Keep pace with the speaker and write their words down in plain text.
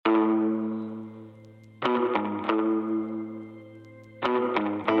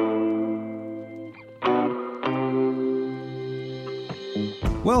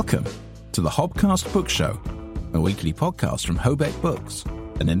Welcome to the Hobcast Book Show, a weekly podcast from Hobeck Books,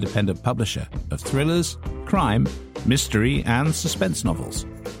 an independent publisher of thrillers, crime, mystery, and suspense novels.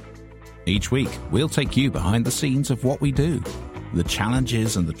 Each week, we'll take you behind the scenes of what we do, the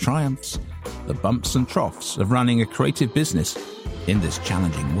challenges and the triumphs, the bumps and troughs of running a creative business in this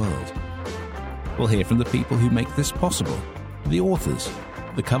challenging world. We'll hear from the people who make this possible, the authors,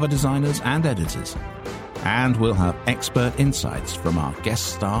 the cover designers and editors, and we'll have expert insights from our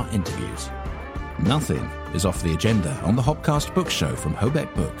guest star interviews. Nothing is off the agenda on the Hobcast Book Show from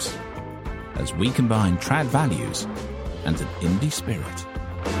Hobeck Books, as we combine trad values and an indie spirit.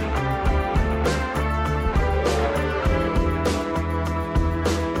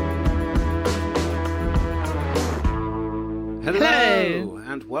 Hello,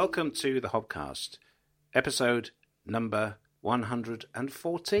 and welcome to the Hobcast, episode number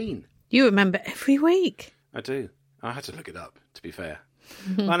 114. You remember every week. I do. I had to look it up, to be fair.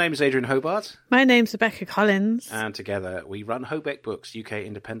 My name is Adrian Hobart. My name's Rebecca Collins. And together we run Hobeck Books, UK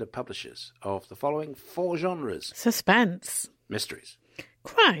independent publishers of the following 4 genres. Suspense. Mysteries.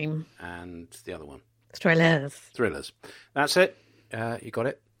 Crime. And the other one. Thrillers. That's it. You got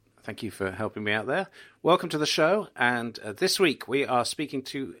it. Thank you for helping me out there. Welcome to the show. And this week we are speaking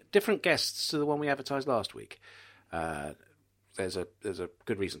to different guests to the one we advertised last week. There's a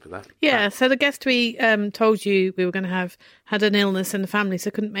good reason for that. Yeah, so the guest we told you we were going to have had an illness in the family,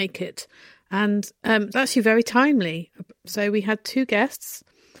 so couldn't make it. And it's actually very timely. So we had 2 guests.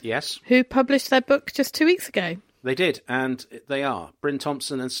 Yes. Who published their book just 2 weeks ago. They did, and they are Bryn,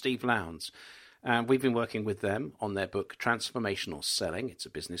 Thompson and Steve Lowndes. And we've been working with them on their book, Transformational Selling. It's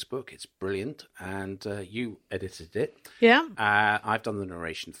a business book. It's brilliant. And you edited it. Yeah. I've done the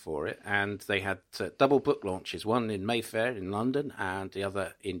narration for it. And they had double book launches, one in Mayfair in London and the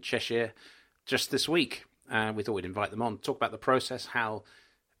other in Cheshire just this week. And we thought we'd invite them on, talk about the process, how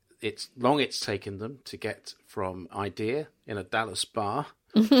it's taken them to get from idea in a Dallas bar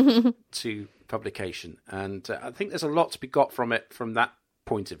to publication. And I think there's a lot to be got from it from that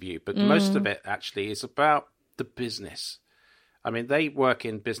point of view, but most of it actually is about the business. I mean, they work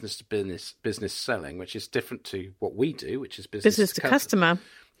in business to business selling, which is different to what we do, which is business to customer.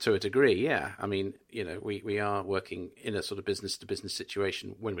 To a degree, yeah. I mean, you know, we are working in a sort of business to business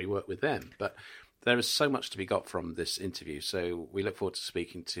situation when we work with them, but there is so much to be got from this interview. So we look forward to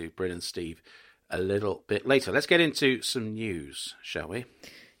speaking to Bryn and Steve a little bit later. Let's get into some news, shall we?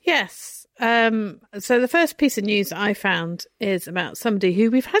 Yes. So the first piece of news I found is about somebody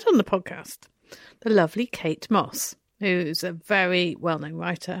who we've had on the podcast, the lovely Kate Moss, who's a very well-known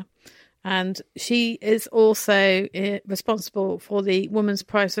writer. And she is also responsible for the Women's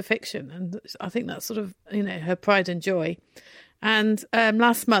Prize for Fiction. And I think that's sort of, you know, her pride and joy. And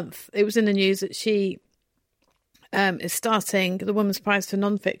last month, it was in the news that she is starting the Women's Prize for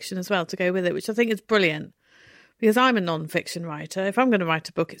Non-Fiction as well to go with it, which I think is brilliant. Because I'm a non-fiction writer. If I'm going to write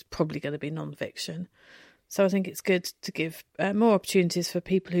a book, it's probably going to be non-fiction. So I think it's good to give more opportunities for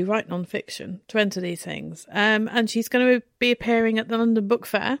people who write non-fiction to enter these things. And she's going to be appearing at the London Book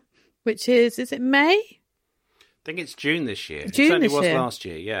Fair, which is it May? I think it's June this year. June it certainly this was year. Last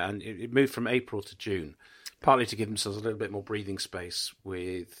year, yeah. And it moved from April to June, partly to give themselves a little bit more breathing space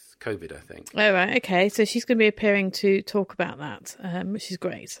with COVID, I think. Oh, right. Okay. So she's going to be appearing to talk about that, which is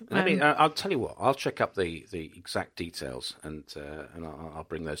great. I'll tell you what. I'll check up the exact details and I'll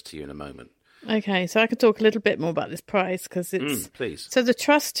bring those to you in a moment. Okay. So I could talk a little bit more about this prize because it's... please. So the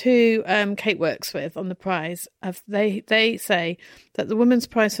trust who Kate works with on the prize, they say that the Women's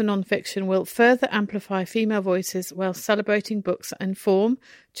Prize for Non-Fiction will further amplify female voices while celebrating books that inform,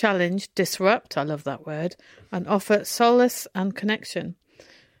 challenge, disrupt, I love that word, and offer solace and connection.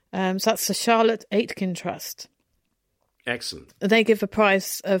 So that's the Charlotte Aitken Trust. Excellent. They give a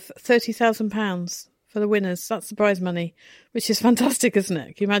prize of £30,000 for the winners. That's the prize money, which is fantastic, isn't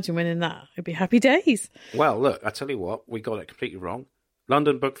it? Can you imagine winning that? It'd be happy days. Well, look, I tell you what, we got it completely wrong.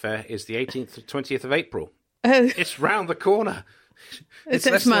 London Book Fair is the 18th to 20th of April. Oh. It's round the corner. It's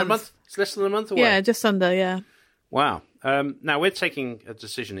less than a month. It's less than a month away. Yeah, just under, yeah. Wow. Now, we're taking a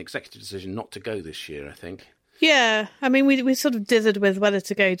executive decision, not to go this year, I think. Yeah, I mean, we sort of dithered with whether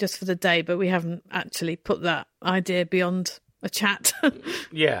to go just for the day, but we haven't actually put that idea beyond a chat.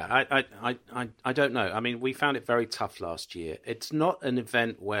 Yeah, I don't know. I mean, we found it very tough last year. It's not an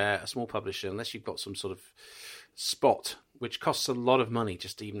event where a small publisher, unless you've got some sort of spot, which costs a lot of money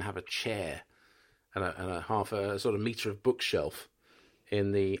just to even have a chair and a half a sort of metre of bookshelf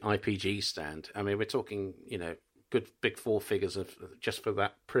in the IPG stand. I mean, we're talking, you know, good big 4 figures of just for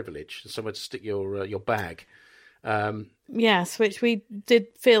that privilege, somewhere to stick your bag. Yes, which we did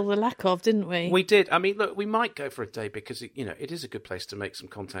feel the lack of, didn't we? We did. I mean, look, we might go for a day because, it is a good place to make some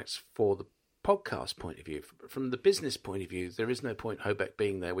contacts for the podcast point of view. From the business point of view, there is no point Hobeck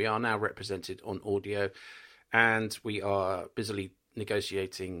being there. We are now represented on audio, and we are busily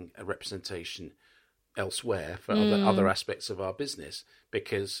negotiating a representation elsewhere for other aspects of our business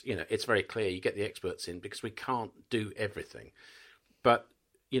because, it's very clear you get the experts in because we can't do everything. But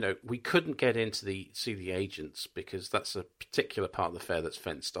we couldn't get in to see the agents because that's a particular part of the fair that's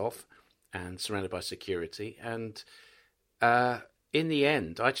fenced off and surrounded by security. And in the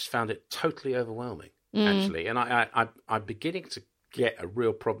end, I just found it totally overwhelming, actually. And I'm beginning to get a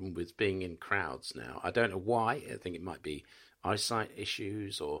real problem with being in crowds now. I don't know why. I think it might be eyesight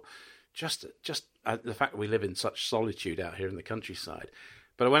issues or just the fact that we live in such solitude out here in the countryside.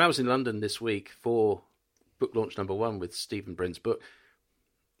 But when I was in London this week for book launch number 1 with Stephen Bryn's book,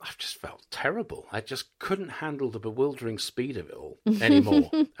 I just felt terrible. I just couldn't handle the bewildering speed of it all anymore.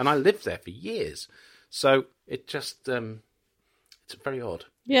 And I lived there for years. So it just, it's very odd.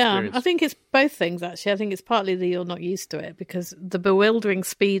 Yeah, experience. I think it's both things, actually. I think it's partly that you're not used to it because the bewildering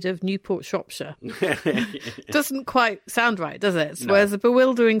speed of Newport, Shropshire doesn't quite sound right, does it? No. Whereas the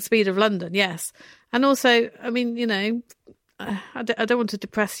bewildering speed of London, yes. And also, I mean, I don't want to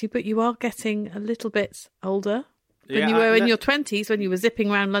depress you, but you are getting a little bit older than you were in your 20s when you were zipping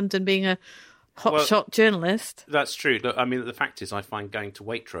around London being a hotshot journalist. That's true. Look, I mean, the fact is I find going to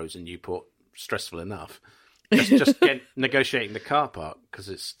Waitrose in Newport stressful enough. Just negotiating the car park because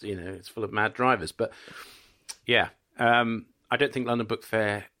it's it's full of mad drivers. But yeah, I don't think London Book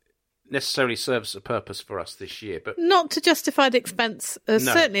Fair necessarily serves a purpose for us this year. But not to justify the expense,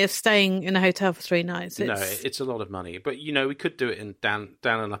 certainly of staying in a hotel for 3 nights. It's a lot of money. But we could do it in down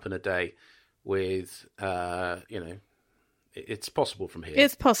and up in a day with it's possible from here.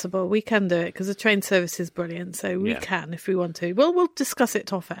 It's possible. We can do it because the train service is brilliant. So we can if we want to. Well, we'll discuss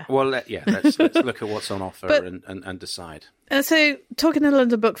it off air. Well, let's look at what's on offer and decide. So talking to the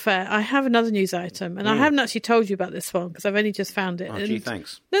London Book Fair, I have another news item. And I haven't actually told you about this one because I've only just found it. Oh, gee,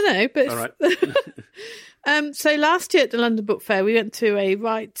 thanks. No, but... All right. So last year at the London Book Fair, we went to a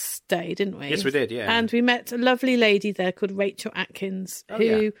rights day, didn't we? Yes, we did, yeah. And we met a lovely lady there called Rachel Atkins,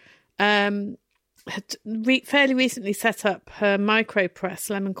 who... had fairly recently set up her micro press,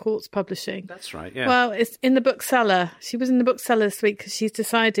 Lemon Quartz Publishing. That's right, yeah. Well, it's in the bookseller. She was in the bookseller this week because she's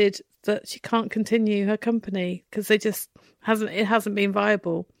decided that she can't continue her company because it hasn't been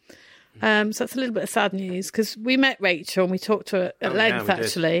viable. So that's a little bit of sad news because we met Rachel and we talked to her at length,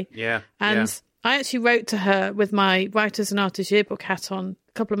 actually. Yeah. And I actually wrote to her with my Writers and Artists Yearbook hat on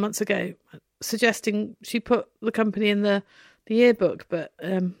a couple of months ago, suggesting she put the company in the yearbook, but...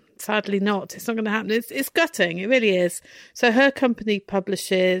 sadly not. It's not going to happen. It's gutting. It really is. So her company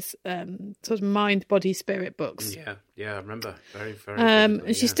publishes sort of mind, body, spirit books. Yeah, I remember. Very, very.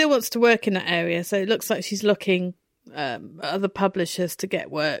 And she still wants to work in that area. So it looks like she's looking at other publishers to get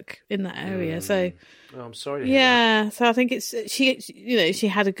work in that area. So, I'm sorry to hear that. So I think it's she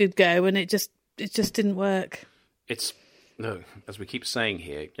had a good go and it just didn't work. As we keep saying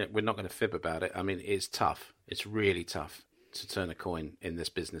here, we're not going to fib about it. I mean, it's tough. It's really tough to turn a coin in this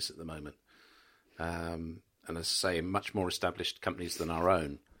business at the moment. And as I say, much more established companies than our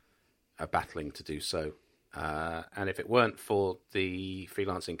own are battling to do so. And if it weren't for the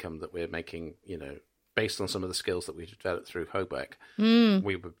freelance income that we're making, based on some of the skills that we've developed through Hobeck,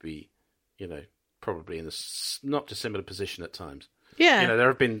 we would be, probably in a not dissimilar position at times. Yeah, there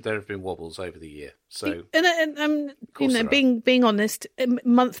have been wobbles over the year. So, and being honest,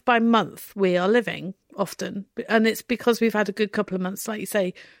 month by month we are living often, and it's because we've had a good couple of months, like you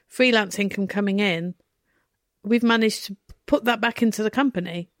say, freelance income coming in. We've managed to put that back into the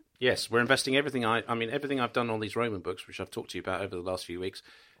company. Yes, we're investing everything. Everything I've done on these Roman books, which I've talked to you about over the last few weeks,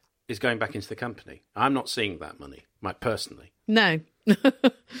 is going back into the company. I'm not seeing that money, personally. No.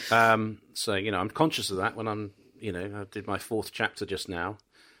 So I'm conscious of that when I'm. I did my 4th chapter just now,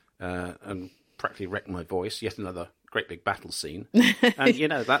 and practically wrecked my voice. Yet another great big battle scene,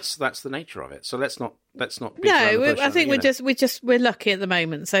 and that's the nature of it. So let's not. No, I think we're lucky at the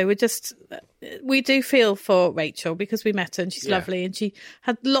moment. So we do feel for Rachel because we met her and she's lovely and she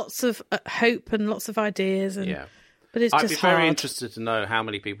had lots of hope and lots of ideas. But it's I'd just be very interested to know how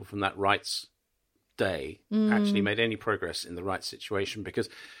many people from that rights day actually made any progress in the rights situation because,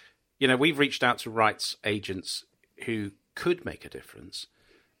 we've reached out to rights agents who could make a difference,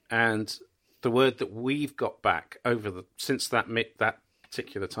 and the word that we've got back since that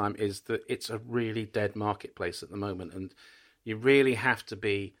particular time is that it's a really dead marketplace at the moment, and you really have to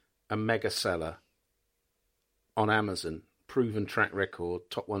be a mega seller on Amazon, proven track record,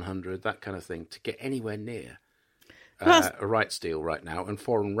 top 100, that kind of thing, to get anywhere near a rights deal right now and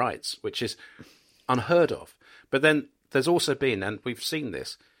foreign rights, which is unheard of. But then there's also been, and we've seen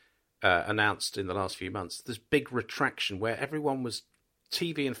this announced in the last few months, this big retraction where everyone was,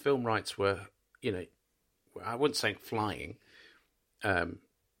 TV and film rights were, I wouldn't say flying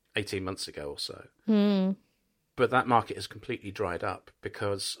 18 months ago or so. But that market has completely dried up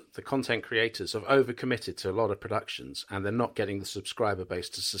because the content creators have overcommitted to a lot of productions and they're not getting the subscriber base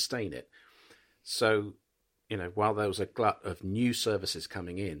to sustain it. So, while there was a glut of new services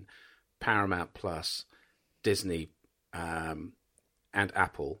coming in, Paramount Plus, Disney, and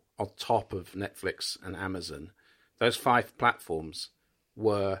Apple, on top of Netflix and Amazon, those 5 platforms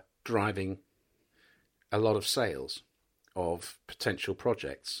were driving a lot of sales of potential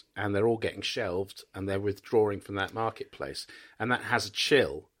projects, and they're all getting shelved and they're withdrawing from that marketplace, and that has a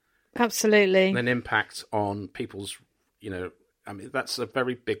chill, absolutely, an impact on people's, that's a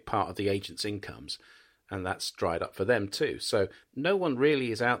very big part of the agents' incomes, and that's dried up for them too. So no one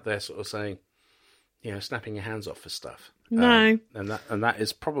really is out there sort of saying, snapping your hands off for stuff. No, and that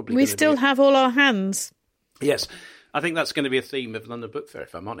is probably we still have all our hands. Yes, I think that's going to be a theme of London Book Fair,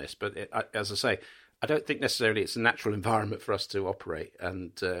 if I'm honest. But as I say, I don't think necessarily it's a natural environment for us to operate.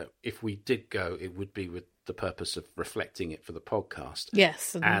 And if we did go, it would be with the purpose of reflecting it for the podcast.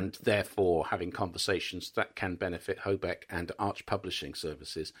 Yes. And therefore having conversations that can benefit Hobeck and Arch Publishing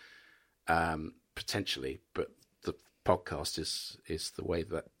Services, potentially. But the podcast is the way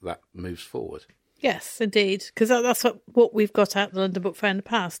that moves forward. Yes, indeed. Because that's what we've got at the London Book Fair in the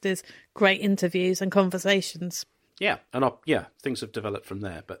past is great interviews and conversations. Yeah. And things have developed from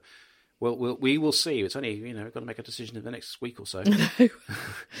there. But we will see. It's only, we've got to make a decision in the next week or so.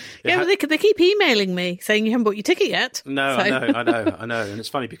 But they keep emailing me saying you haven't bought your ticket yet. No, so. I know. And it's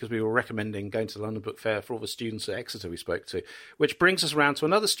funny because we were recommending going to the London Book Fair for all the students at Exeter we spoke to, which brings us around to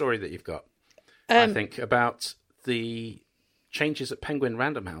another story that you've got, I think, about the changes at Penguin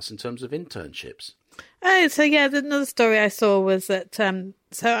Random House in terms of internships. Oh, so another story I saw was that, I'm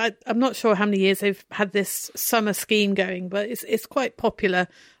not sure how many years they've had this summer scheme going, but it's quite popular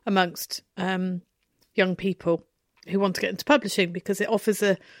amongst young people who want to get into publishing because it offers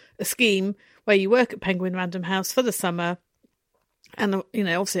a scheme where you work at Penguin Random House for the summer and,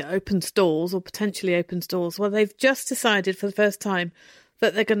 obviously it opens doors or potentially opens doors. Well, they've just decided for the first time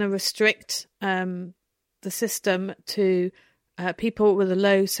that they're going to restrict the system to people with a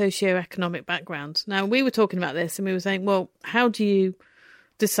low socioeconomic background. Now, we were talking about this and we were saying, well, how do you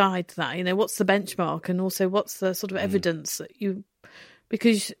decide that? What's the benchmark and also what's the sort of evidence that you...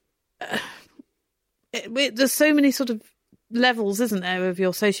 Because there's so many sort of levels, isn't there, of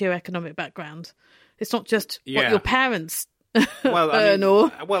your socioeconomic background. It's not just what your parents earn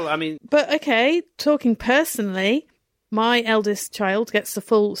But, okay, talking personally, my eldest child gets the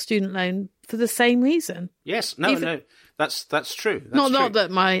full student loan for the same reason. Yes, no. That's true. Not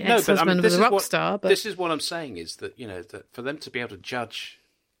that my ex-husband was a rock star, but this is what I'm saying is that that for them to be able to judge,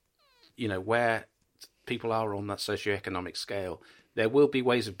 where people are on that socioeconomic scale, there will be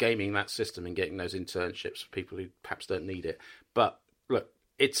ways of gaming that system and getting those internships for people who perhaps don't need it. But look,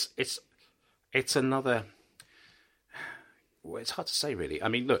 it's another. Well, it's hard to say, really. I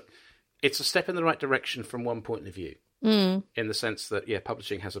mean, look, it's a step in the right direction from one point of view, in the sense that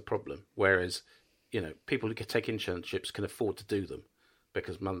publishing has a problem, whereas people who can take internships can afford to do them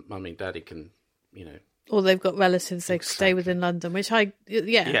because mummy and daddy can, or they've got relatives they stay within London, which I felt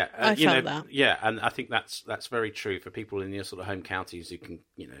that. Yeah, and I think that's very true for people in your sort of home counties who can,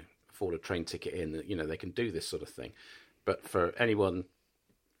 afford a train ticket in, they can do this sort of thing. But for anyone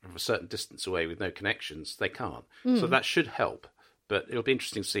from a certain distance away with no connections, they can't. So that should help, but it'll be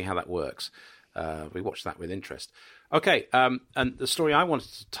interesting to see how that works. We watch that with interest. Okay, and the story I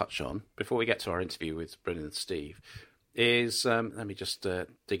wanted to touch on before we get to our interview with Bryn and Steve is, let me just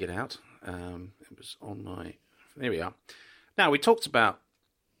dig it out. It was on my... Here we are. Now, we talked about,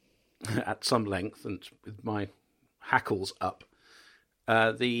 at some length, and with my hackles up,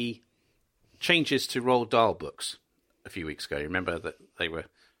 the changes to Roald Dahl books a few weeks ago. You remember that they were...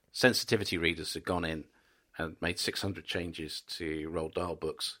 Sensitivity readers had gone in and made 600 changes to Roald Dahl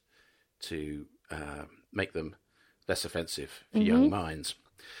books to make them less offensive for young minds.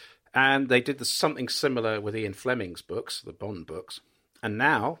 And they did something similar with Ian Fleming's books, the Bond books. And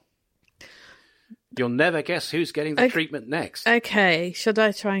now, you'll never guess who's getting the treatment next. Okay, should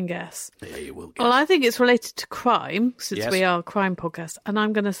I try and guess? Yeah, you will guess. Well, I think it's related to crime, since we are a crime podcast. And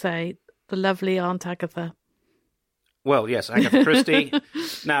I'm going to say the lovely Aunt Agatha. Well, yes, Agatha Christie.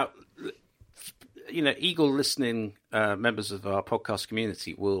 Now, Eagle listening members of our podcast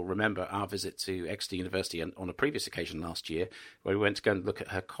community will remember our visit to Exeter University on a previous occasion last year, where we went to go and look at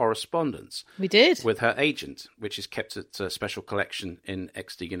her correspondence. We did. With her agent, which is kept at a special collection in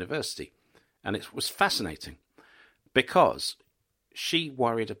Exeter University. And it was fascinating because she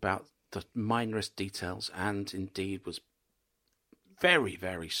worried about the minorest details and indeed was very,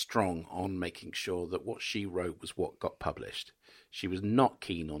 very strong on making sure that what she wrote was what got published. She was not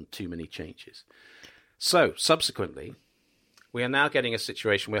keen on too many changes. So, subsequently, we are now getting a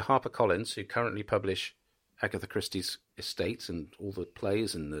situation where HarperCollins, who currently publish Agatha Christie's estate and all the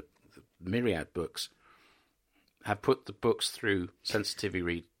plays and the myriad books, have put the books through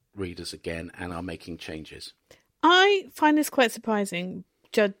sensitivity readers again and are making changes. I find this quite surprising,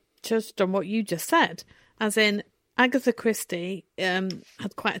 judged on what you just said, as in Agatha Christie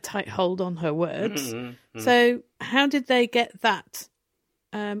had quite a tight hold on her words. So how did they get that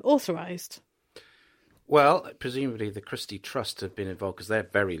authorised? Well, presumably the Christie Trust have been involved because they're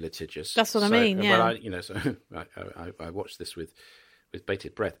very litigious. That's what I mean, yeah. But I watched this with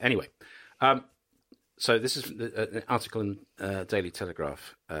bated breath. Anyway, so this is an article in Daily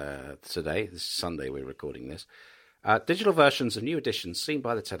Telegraph today. This is Sunday we're recording this. Digital versions of new editions seen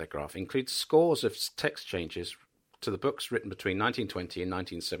by the Telegraph include scores of text changes to the books written between 1920 and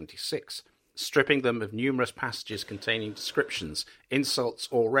 1976, stripping them of numerous passages containing descriptions, insults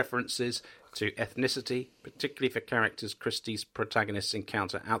or references to ethnicity, particularly for characters Christie's protagonists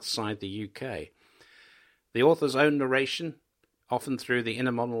encounter outside the UK. The author's own narration, often through the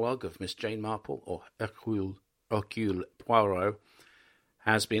inner monologue of Miss Jane Marple or Hercule Poirot,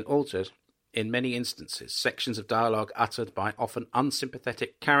 has been altered in many instances. Sections of dialogue uttered by often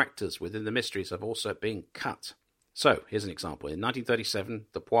unsympathetic characters within the mysteries have also been cut. So, here's an example. In 1937,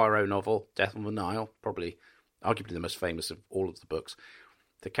 the Poirot novel, Death on the Nile, arguably the most famous of all of the books,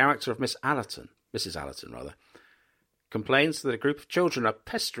 the character of Mrs. Allerton, complains that a group of children are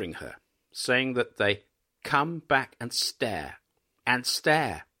pestering her, saying that they come back and stare, and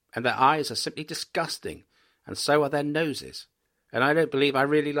their eyes are simply disgusting, and so are their noses. And I don't believe I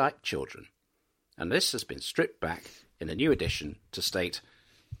really like children. And this has been stripped back in a new edition to state,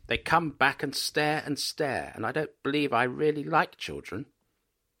 they come back and stare, and I don't believe I really like children.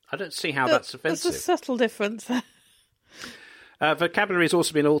 I don't see how that's offensive. There's a subtle difference. Vocabulary has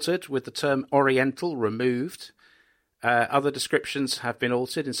also been altered, with the term Oriental removed. Other descriptions have been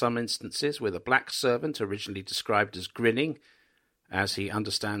altered in some instances, with a black servant originally described as grinning, as he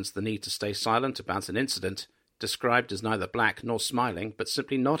understands the need to stay silent about an incident, described as neither black nor smiling, but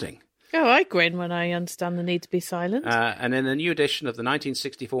simply nodding. Oh, I grin when I understand the need to be silent. And in a new edition of the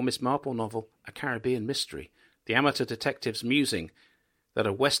 1964 Miss Marple novel, A Caribbean Mystery, the amateur detective's musing that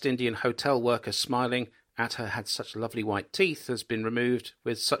a West Indian hotel worker smiling at her had such lovely white teeth has been removed,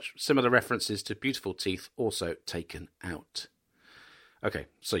 with such similar references to beautiful teeth also taken out. Okay,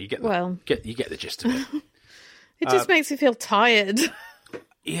 so you get the gist of it. It just makes me feel tired.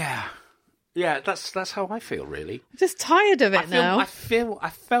 Yeah, that's how I feel, really. I'm just tired of it now. I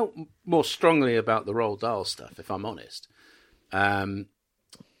felt more strongly about the Roald Dahl stuff, if I'm honest. But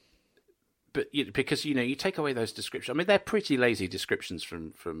because you take away those descriptions. I mean, they're pretty lazy descriptions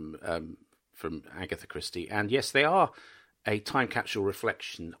from Agatha Christie, and yes, they are a time capsule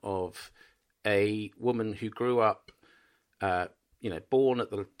reflection of a woman who grew up, born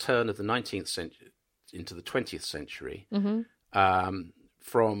at the turn of the 19th century into the 20th century,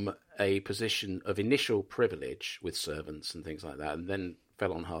 from a position of initial privilege with servants and things like that, and then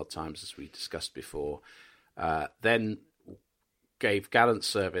fell on hard times, as we discussed before, then gave gallant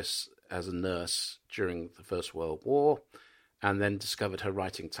service as a nurse during the First World War, and then discovered her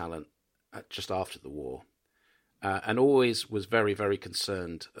writing talent just after the war, and always was very, very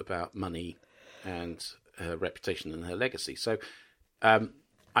concerned about money and her reputation and her legacy. So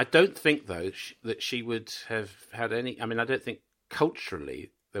I don't think, though, that she would have had any... I mean, I don't think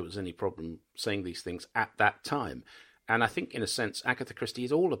culturally there was any problem saying these things at that time. And I think, in a sense, Agatha Christie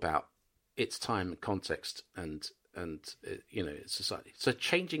is all about its time and context and society. So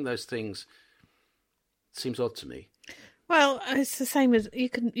changing those things seems odd to me. Well, it's the same as you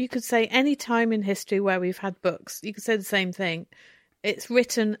could say any time in history where we've had books, you could say the same thing. It's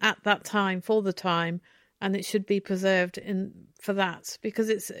written at that time for the time, and it should be preserved for that, because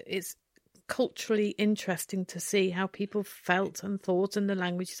it's culturally interesting to see how people felt and thought and the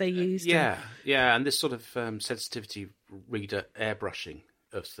language they used. Yeah, and this sort of sensitivity reader airbrushing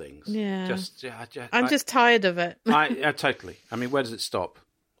of things. Yeah, I'm just tired of it. Totally. I mean, where does it stop?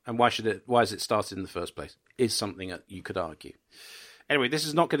 And why has it started in the first place? Is something that you could argue. Anyway, this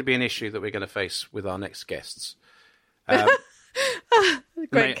is not going to be an issue that we're going to face with our next guests.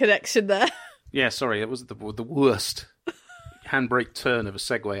 Great connection there. Yeah, sorry, it was the worst handbrake turn of a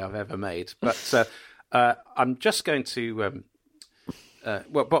segue I've ever made. But I'm just going to,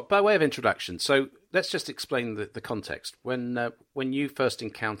 but by way of introduction, so let's just explain the context. When you first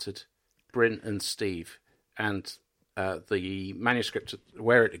encountered Bryn and Steve and the manuscript,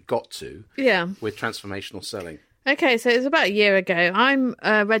 where it got to with transformational selling. Okay, so it was about a year ago. I'm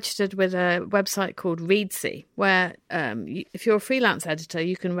registered with a website called Readsy, where if you're a freelance editor,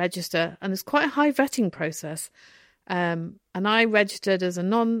 you can register, and there's quite a high vetting process. And I registered as a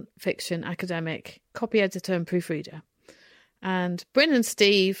non-fiction academic copy editor and proofreader. And Bryn and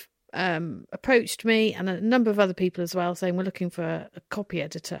Steve approached me, and a number of other people as well, saying we're looking for a copy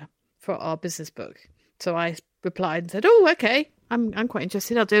editor for our business book. So I replied and said, "Oh, okay, I'm quite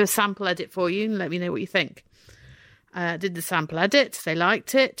interested. I'll do a sample edit for you and let me know what you think." Did the sample edit. They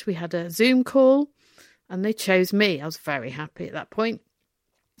liked it. We had a Zoom call and they chose me. I was very happy at that point.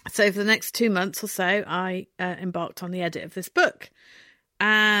 So for the next 2 months or so, I embarked on the edit of this book.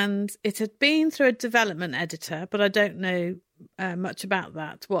 And it had been through a development editor, but I don't know much about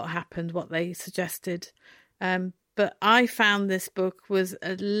that, what happened, what they suggested. But I found this book was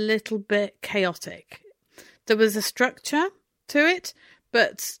a little bit chaotic. There was a structure to it,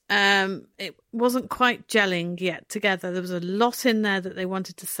 but it wasn't quite gelling yet together. There was a lot in there that they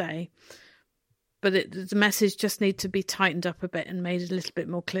wanted to say, but the message just needed to be tightened up a bit and made a little bit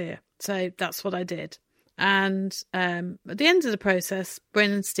more clear. So that's what I did. And at the end of the process,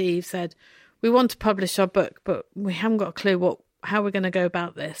 Bryn and Steve said, "We want to publish our book, but we haven't got a clue how we're going to go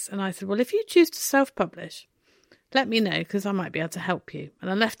about this." And I said, "Well, if you choose to self-publish, let me know, because I might be able to help you."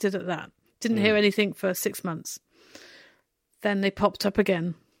 And I left it at that. Didn't hear anything for 6 months. Then they popped up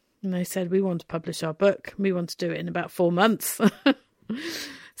again and they said, "We want to publish our book. We want to do it in about 4 months."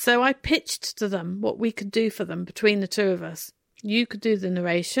 So I pitched to them what we could do for them between the two of us. You could do the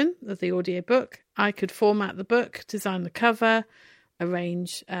narration of the audiobook. I could format the book, design the cover,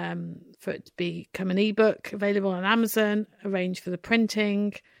 arrange for it to become an ebook available on Amazon, arrange for the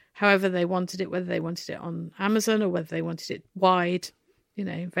printing, however they wanted it, whether they wanted it on Amazon or whether they wanted it wide,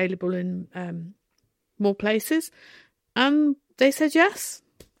 available in more places. And they said yes.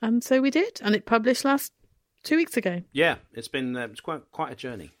 And so we did. And it published 2 weeks ago. Yeah, it's been it's quite a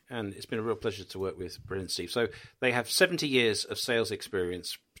journey. And it's been a real pleasure to work with Bryn and Steve. So they have 70 years of sales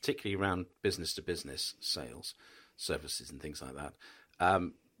experience, particularly around business-to-business sales, services and things like that,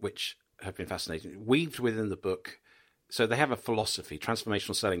 which have been fascinating. Weaved within the book. So they have a philosophy,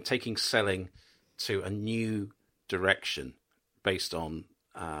 transformational selling, taking selling to a new direction based on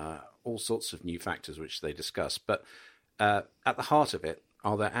all sorts of new factors which they discuss. But at the heart of it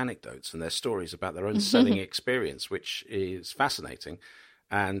are their anecdotes and their stories about their own selling experience, which is fascinating.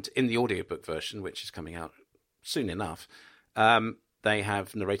 And in the audiobook version, which is coming out soon enough, they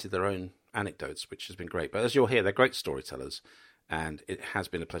have narrated their own anecdotes, which has been great. But as you'll hear, they're great storytellers, and it has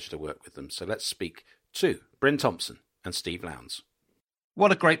been a pleasure to work with them. So let's speak to Bryn Thompson and Steve Lowndes.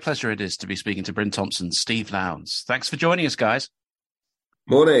 What a great pleasure it is to be speaking to Bryn Thompson, Steve Lowndes. Thanks for joining us, guys.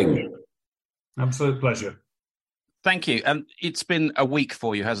 Morning. Absolute pleasure. Thank you. And it's been a week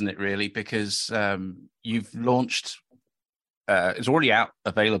for you, hasn't it, really? Because you've launched, it's already out,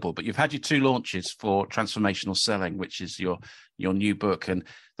 available, but you've had your 2 launches for Transformational Selling, which is your new book and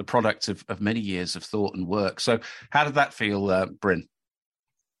the product of many years of thought and work. So how did that feel, Bryn?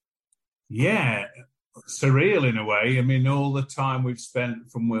 Yeah, surreal in a way. I mean, all the time we've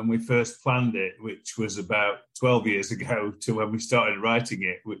spent from when we first planned it, which was about 12 years ago, to when we started writing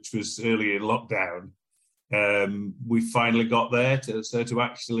it, which was early in lockdown. We finally got there to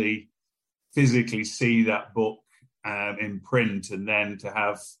actually physically see that book in print, and then to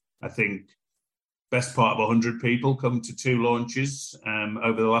have, I think, best part of 100 people come to 2 launches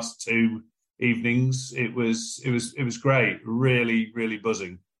over the last 2 evenings. It was great, really, really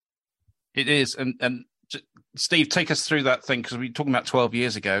buzzing. It is, and Steve, take us through that thing, because we were talking about 12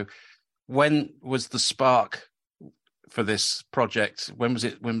 years ago. When was the spark for this project? When was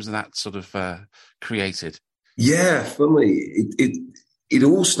that sort of created? Yeah, funnily, it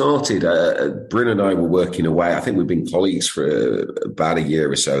all started. Bryn and I were working away. I think we've been colleagues for about a year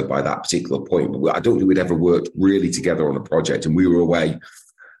or so by that particular point. But I don't think we'd ever worked really together on a project. And we were away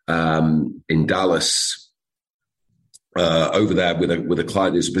in Dallas over there with a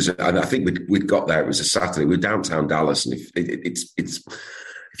client. And I think we'd got there. It was a Saturday. We were downtown Dallas, and it's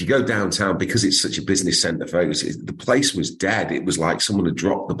if you go downtown, because it's such a business centre focus, the place was dead. It was like someone had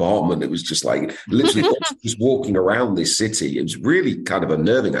dropped the bomb, and it was just like literally just walking around this city. It was really kind of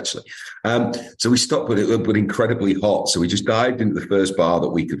unnerving, actually. So we stopped, but it was incredibly hot. So we just dived into the first bar that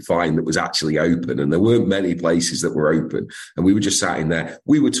we could find that was actually open, and there weren't many places that were open. And we were just sat in there.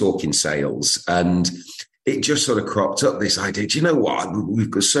 We were talking sales, and it just sort of cropped up, this idea. Do you know what?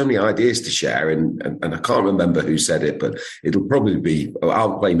 We've got so many ideas to share. And I can't remember who said it, but it'll probably be,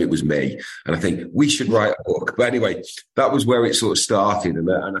 I'll claim it was me. And I think we should write a book. But anyway, that was where it sort of started.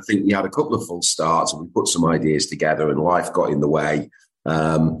 And I think we had a couple of false starts, and we put some ideas together, and life got in the way.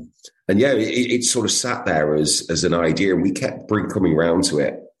 And yeah, it sort of sat there as an idea, and we kept coming around to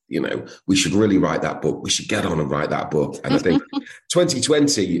it. You know, we should really write that book. We should get on and write that book. And I think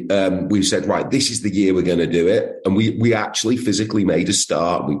 2020, we said, right, this is the year we're going to do it. And we actually physically made a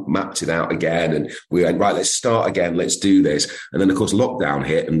start. We mapped it out again, and we went, right, let's start again. Let's do this. And then, of course, lockdown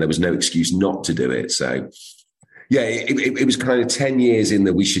hit, and there was no excuse not to do it. So, yeah, it was kind of 10 years in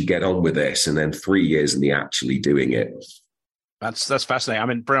that we should get on with this, and then 3 years in the actually doing it. That's fascinating. I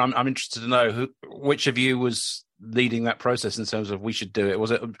mean, Bryn, I'm interested to know which of you was leading that process in terms of we should do it. Was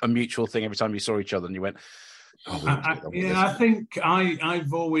it a mutual thing every time you saw each other and you went, I think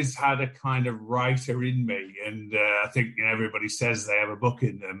I've always had a kind of writer in me, and I think everybody says they have a book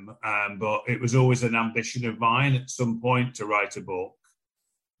in them, but it was always an ambition of mine at some point to write a book.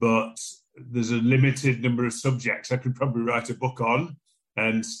 But there's a limited number of subjects I could probably write a book on,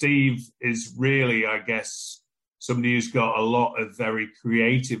 and Steve is really, I guess, somebody who's got a lot of very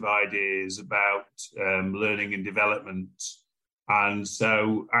creative ideas about learning and development. And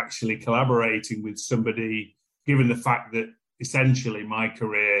so actually collaborating with somebody, given the fact that essentially my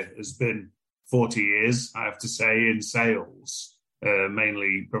career has been 40 years, I have to say, in sales,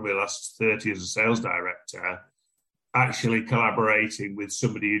 mainly probably the last 30 as a sales director, actually collaborating with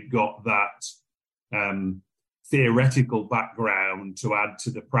somebody who'd got that theoretical background to add to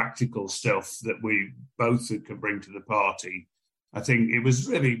the practical stuff that we both can bring to the party. I think it was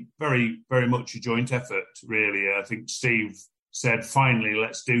really very, very much a joint effort, really. I think Steve said, finally,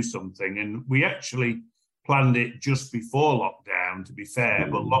 let's do something. And we actually planned it just before lockdown, to be fair,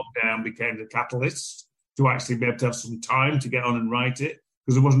 but lockdown became the catalyst to actually be able to have some time to get on and write it,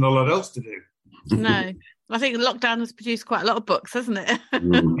 because there wasn't a lot else to do. No. I think lockdown has produced quite a lot of books, hasn't it?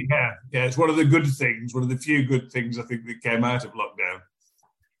 Yeah, it's one of the good things, one of the few good things I think that came out of lockdown.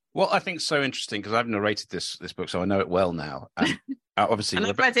 Well, I think it's so interesting because I've narrated this book, so I know it well now. And obviously, and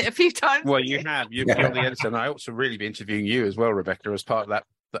I've read it a few times. Well, you have. You're the editor, and I ought to really be interviewing you as well, Rebecca, as part of that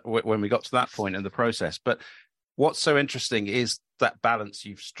when we got to that point in the process. But what's so interesting is that balance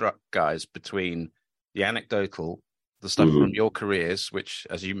you've struck, guys, between the anecdotal, the stuff from your careers, which,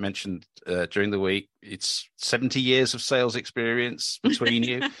 as you mentioned during the week, it's 70 years of sales experience between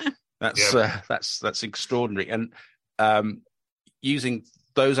you. That's extraordinary. And using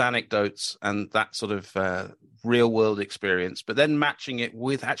those anecdotes and that sort of real world experience, but then matching it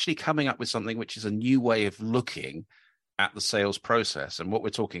with actually coming up with something which is a new way of looking at the sales process. And what we're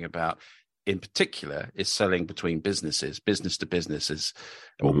talking about in particular is selling between businesses, business to businesses,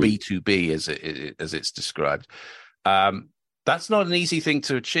 or B2B as it's described. That's not an easy thing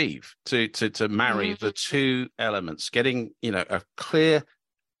to achieve, to marry the two elements, getting, a clear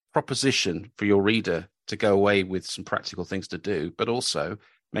proposition for your reader to go away with some practical things to do, but also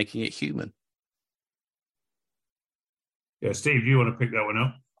making it human. Yeah, Steve, do you want to pick that one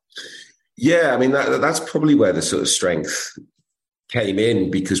up? Yeah, I mean, that's probably where the sort of strength came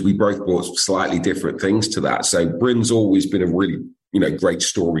in, because we both brought slightly different things to that. So Bryn's always been a really, great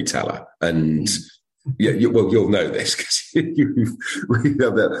storyteller, and you'll know this because you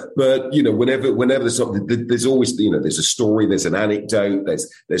know that. But whenever there's something, there's always there's a story, there's an anecdote,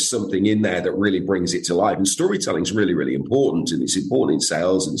 there's something in there that really brings it to life. And storytelling is really, really important, and it's important in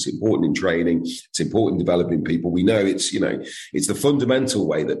sales, and it's important in training, it's important in developing people. We know it's the fundamental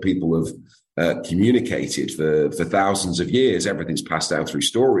way that people have communicated for thousands of years. Everything's passed down through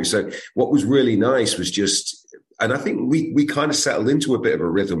stories. So what was really nice was just. And I think we kind of settled into a bit of a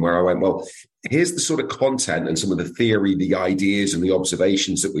rhythm where I went, well, here's the sort of content and some of the theory, the ideas and the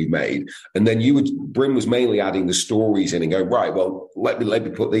observations that we made. And then Bryn was mainly adding the stories in and going, right, well, let me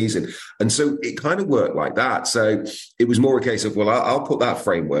put these in. And so it kind of worked like that. So it was more a case of, well, I'll put that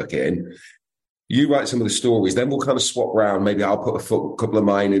framework in. You write some of the stories, then we'll kind of swap around. Maybe I'll put a couple of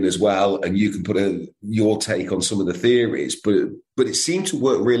mine in as well, and you can put your take on some of the theories. But it seemed to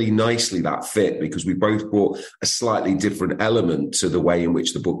work really nicely, that fit, because we both brought a slightly different element to the way in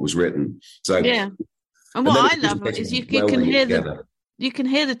which the book was written. So yeah, and what I love is you can hear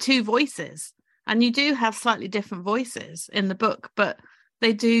the two voices, and you do have slightly different voices in the book, but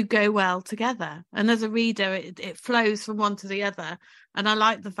they do go well together. And as a reader, it flows from one to the other. And I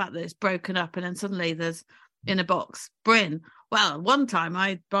like the fact that it's broken up and then suddenly there's in a box, Bryn. Well, one time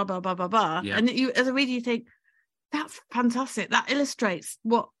I blah, blah, blah, blah, blah. Yeah. And you, as a reader, you think, that's fantastic. That illustrates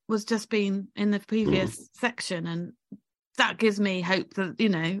what was just been in the previous section. And that gives me hope that, you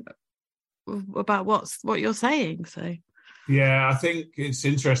know, about what you're saying. So yeah, I think it's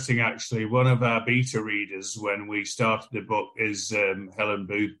interesting, actually. One of our beta readers when we started the book is Helen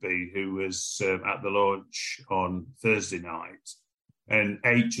Boothby, who was at the launch on Thursday night. And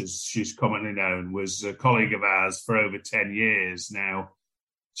H, as she's commonly known, was a colleague of ours for over 10 years now.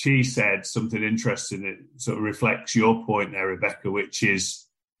 She said something interesting that sort of reflects your point there, Rebecca, which is,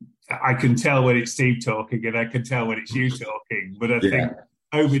 I can tell when it's Steve talking and I can tell when it's you talking. But I think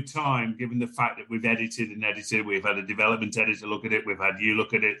over time, given the fact that we've edited, we've had a development editor look at it, we've had you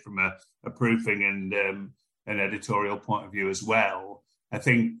look at it from a proofing and an editorial point of view as well. I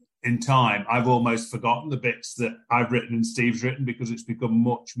think in time, I've almost forgotten the bits that I've written and Steve's written because it's become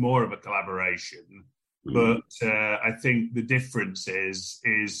much more of a collaboration. But I think the difference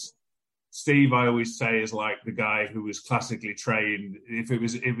is Steve, I always say, is like the guy who was classically trained. If it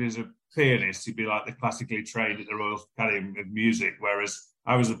was a pianist, he'd be like the classically trained at the Royal Academy of Music, whereas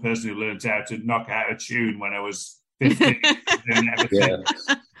I was the person who learned how to knock out a tune when I was 15.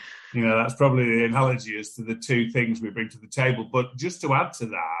 You know, that's probably the analogy as to the two things we bring to the table. But just to add to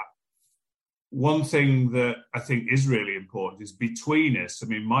that, one thing that I think is really important is between us. I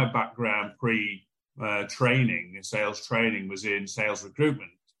mean, my background training, sales training, was in sales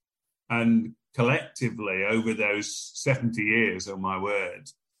recruitment. And collectively, over those 70 years, oh my word,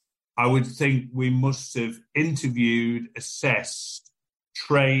 I would think we must have interviewed, assessed,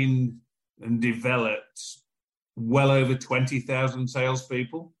 trained and developed well over 20,000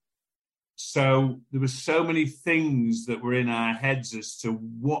 salespeople. So there were so many things that were in our heads as to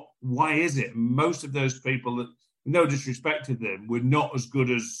why is it? Most of those people, that, no disrespect to them, were not as good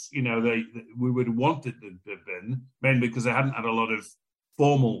as, you know, we would have wanted them to have been, mainly because they hadn't had a lot of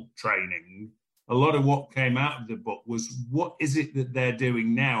formal training. A lot of what came out of the book was, what is it that they're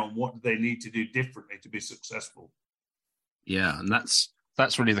doing now and what do they need to do differently to be successful? Yeah, and that's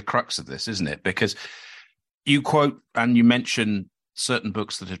really the crux of this, isn't it? Because you quote and you mention certain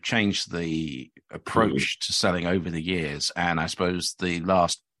books that have changed the approach to selling over the years. And I suppose the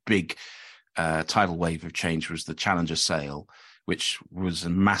last big tidal wave of change was the Challenger sale, which was a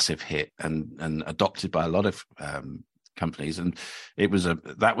massive hit and adopted by a lot of companies. And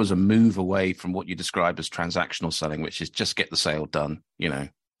that was a move away from what you describe as transactional selling, which is just get the sale done, you know,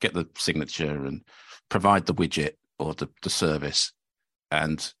 get the signature and provide the widget or the service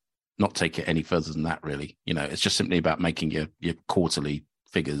and not take it any further than that, really. You know, it's just simply about making your quarterly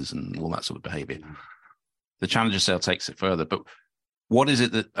figures and all that sort of behavior. The Challenger sale takes it further. But what is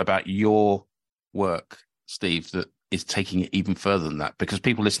it about your work, Steve, that is taking it even further than that? Because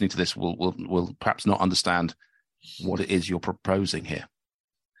people listening to this will perhaps not understand what it is you're proposing here.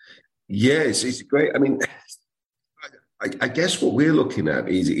 Yes, it's great. I mean, I guess what we're looking at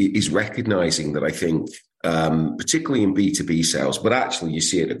is recognizing that I think, particularly in B2B sales, but actually you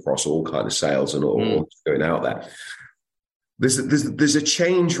see it across all kind of sales and all going out there. There's a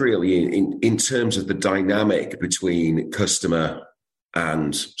change really in terms of the dynamic between customer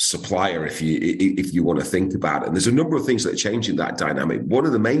and supplier, if you want to think about it. And there's a number of things that are changing that dynamic. One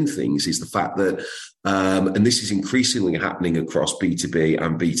of the main things is the fact that, and this is increasingly happening across B2B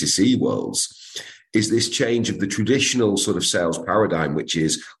and B2C worlds, is this change of the traditional sort of sales paradigm, which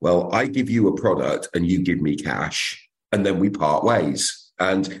is, well, I give you a product and you give me cash, and then we part ways.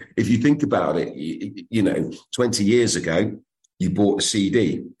 And if you think about it, you know, 20 years ago, you bought a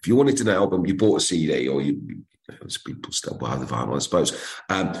CD. If you wanted an album, you bought a CD, or people still buy the vinyl, I suppose.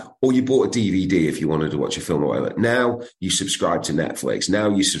 Or you bought a DVD if you wanted to watch a film or whatever. Now you subscribe to Netflix. Now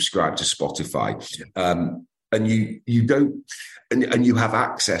you subscribe to Spotify. And you don't, and you have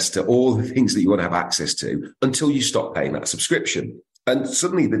access to all the things that you want to have access to until you stop paying that subscription. And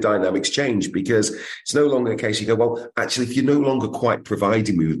suddenly the dynamics change, because it's no longer a case you go, well, actually, if you're no longer quite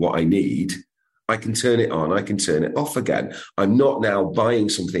providing me with what I need, I can turn it on, I can turn it off again. I'm not now buying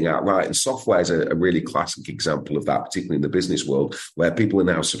something outright. And software is a really classic example of that, particularly in the business world, where people are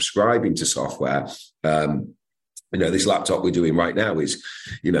now subscribing to software. You know, this laptop we're doing right now is,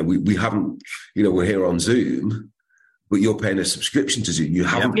 you know, we haven't, you know, we're here on Zoom, but you're paying a subscription to Zoom. You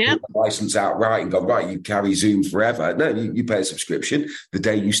haven't put the license outright and gone, right, you carry Zoom forever. No, you pay a subscription. The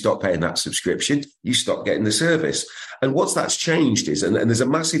day you stop paying that subscription, you stop getting the service. And what's that's changed is, and there's a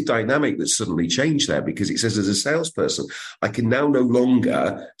massive dynamic that's suddenly changed there, because it says, as a salesperson, I can now no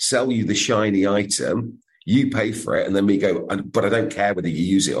longer sell you the shiny item. You pay for it, and then we go, but I don't care whether you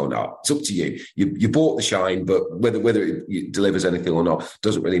use it or not. It's up to you. You bought the shine, but whether it delivers anything or not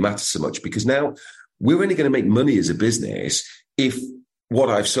doesn't really matter so much, because now we're only going to make money as a business if what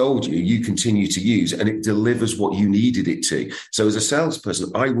I've sold you, you continue to use and it delivers what you needed it to. So as a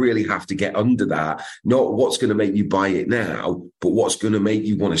salesperson, I really have to get under that, not what's going to make you buy it now, but what's going to make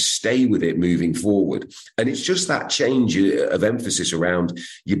you want to stay with it moving forward. And it's just that change of emphasis around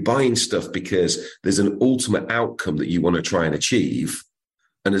you're buying stuff because there's an ultimate outcome that you want to try and achieve.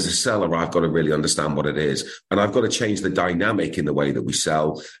 And as a seller, I've got to really understand what it is. And I've got to change the dynamic in the way that we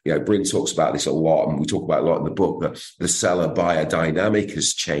sell. Bryn talks about this a lot, and we talk about a lot in the book, that the seller-buyer dynamic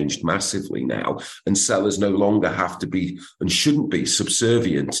has changed massively now. And sellers no longer have to be and shouldn't be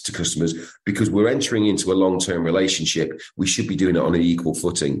subservient to customers, because we're entering into a long-term relationship. We should be doing it on an equal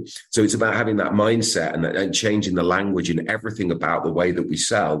footing. So it's about having that mindset and changing the language and everything about the way that we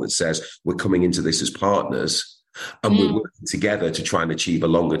sell that says we're coming into this as partners. And we're working together to try and achieve a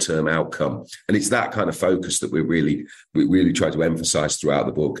longer term outcome. And it's that kind of focus that we really try to emphasize throughout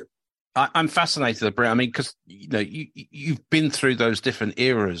the book. I'm fascinated, Bryn. I mean, because you've been through those different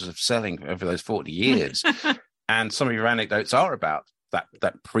eras of selling over those 40 years, and some of your anecdotes are about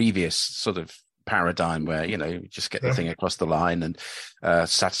that previous sort of paradigm where you just get the thing across the line and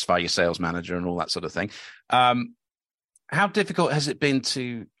satisfy your sales manager and all that sort of thing. How difficult has it been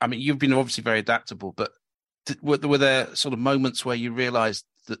to? I mean, you've been obviously very adaptable, but were there sort of moments where you realized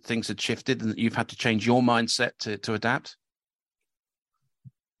that things had shifted and that you've had to change your mindset to adapt?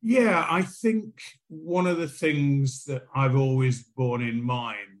 Yeah, I think one of the things that I've always borne in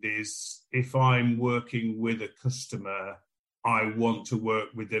mind is if I'm working with a customer, I want to work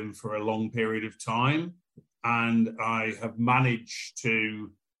with them for a long period of time. And I have managed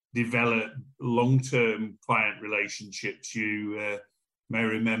to develop long-term client relationships. You may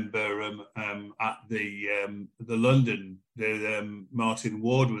remember at the London, Martin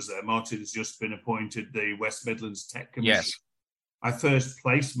Ward was there. Martin's just been appointed the West Midlands Tech Commission. Yes. I first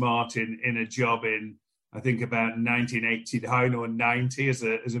placed Martin in a job in, I think, about 1989 or 90 as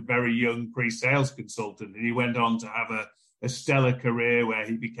a very young pre-sales consultant. And he went on to have a stellar career where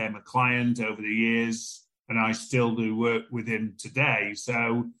he became a client over the years. And I still do work with him today.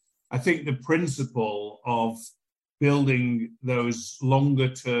 So I think the principle of building those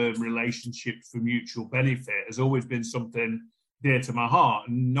longer-term relationships for mutual benefit has always been something dear to my heart.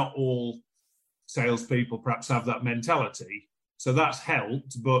 And not all salespeople perhaps have that mentality. So that's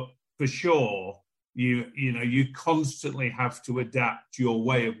helped, but for sure, you constantly have to adapt your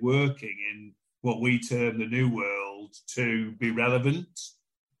way of working in what we term the new world to be relevant.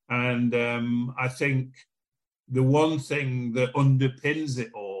 And I think the one thing that underpins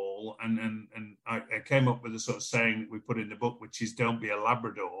it all, and I came up with a sort of saying that we put in the book, which is don't be a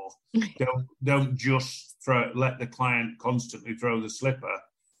Labrador. Don't just let the client constantly throw the slipper.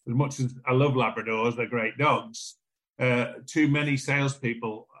 As much as I love Labradors, they're great dogs. Too many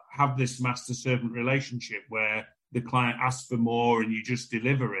salespeople have this master-servant relationship where the client asks for more and you just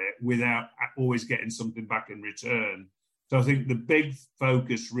deliver it without always getting something back in return. So I think the big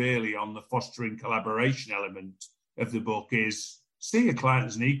focus really on the fostering collaboration element of the book is see your client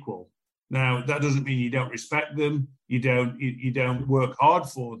as an equal. Now, that doesn't mean you don't respect them, you don't work hard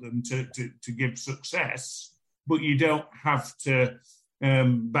for them to give success, but you don't have to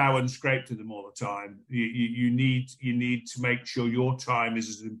bow and scrape to them all the time. You need to make sure your time is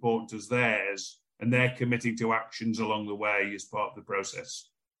as important as theirs, and they're committing to actions along the way as part of the process.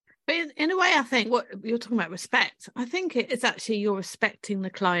 But in a way, I think what you're talking about respect, I think it's actually you're respecting the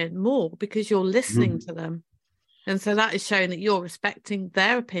client more because you're listening to them. And so that is showing that you're respecting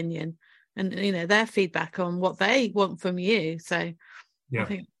their opinion and, their feedback on what they want from you. So yeah. I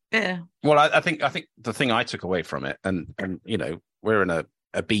think, yeah. Well, I think the thing I took away from it, and we're in a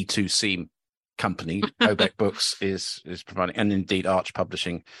B2C company. Hobeck Books is providing, and indeed Arch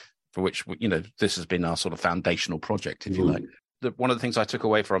Publishing, for which this has been our sort of foundational project, if you like. One of the things I took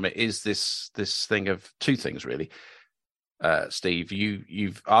away from it is this thing of two things, really. Steve,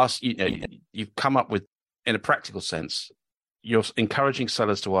 you've asked, you've come up with, in a practical sense, you're encouraging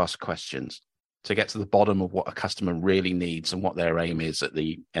sellers to ask questions to get to the bottom of what a customer really needs and what their aim is at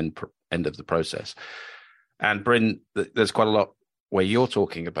the end of the process. And Bryn, there's quite a lot where you're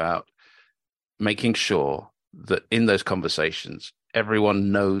talking about making sure that in those conversations,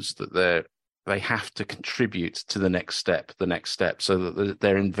 everyone knows that they have to contribute to the next step, so that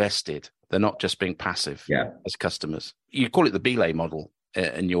they're invested. They're not just being passive as customers. You call it the belay model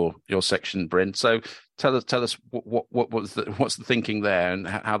in your section, Bryn. So tell us what's the thinking there and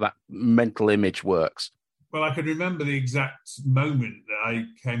how that mental image works. Well, I can remember the exact moment that I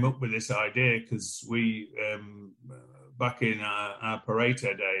came up with this idea, because we, back in our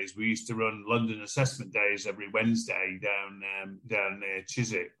Pareto days, we used to run London assessment days every Wednesday down near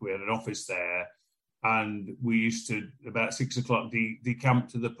Chiswick. We had an office there, and we used to, about 6 o'clock, decamp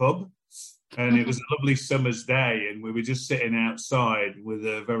to the pub. And it was a lovely summer's day, and we were just sitting outside with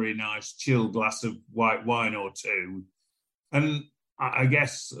a very nice chilled glass of white wine or two. And I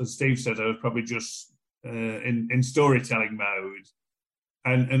guess, as Steve said, I was probably just in storytelling mode.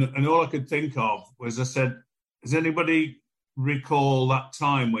 And all I could think of was, I said, does anybody recall that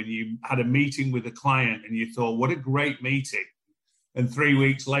time when you had a meeting with a client and you thought, what a great meeting? And 3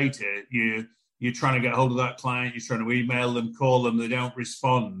 weeks later, you're trying to get hold of that client, you're trying to email them, call them, they don't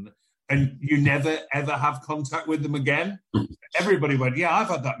respond, and you never, ever have contact with them again? Everybody went, yeah, I've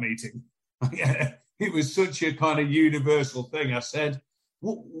had that meeting. It was such a kind of universal thing. I said,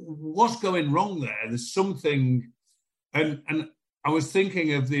 what's going wrong there? There's something, and I was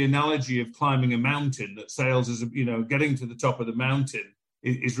thinking of the analogy of climbing a mountain, that sales is, getting to the top of the mountain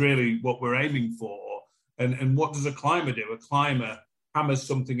is really what we're aiming for. And what does a climber do? A climber hammers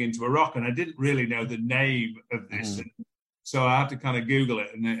something into a rock, and I didn't really know the name of this. So I had to kind of Google it,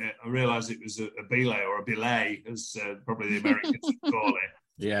 and I realized it was a belay, or a belay, as probably the Americans would call it.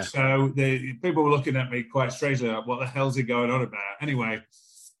 Yeah. So the people were looking at me quite strangely, like, what the hell's he going on about? Anyway,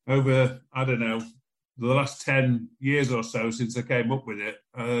 over, I don't know, the last 10 years or so since I came up with it,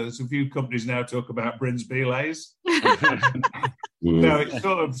 there's a few companies now talk about Bryn's belays. So it's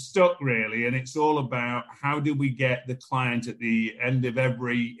sort of stuck, really, and it's all about how do we get the client at the end of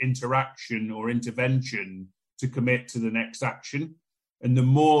every interaction or intervention to commit to the next action. And the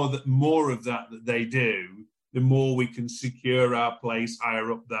more of that they do, the more we can secure our place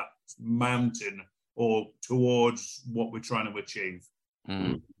higher up that mountain or towards what we're trying to achieve.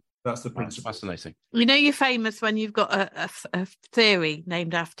 That's the principle. That's fascinating. You know, you're famous when you've got a theory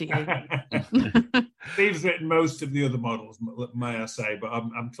named after you. Steve's written most of the other models, may I say, but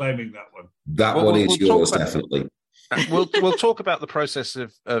I'm claiming that one. That one is yours, definitely. We'll talk about the process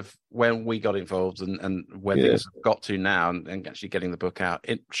of when we got involved and where things have got to now, and actually getting the book out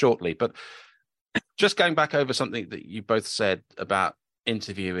shortly. But just going back over something that you both said about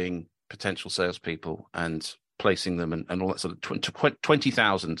interviewing potential salespeople and placing them and all that sort of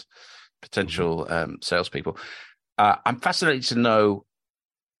 20,000 potential salespeople. I'm fascinated to know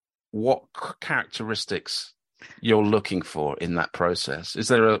what characteristics you're looking for in that process. Is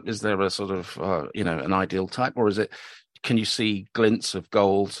there a sort of an ideal type, or can you see glints of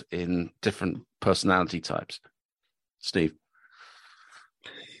gold in different personality types? Steve?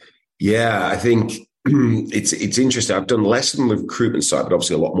 Yeah, I think it's interesting. I've done less on the recruitment side, but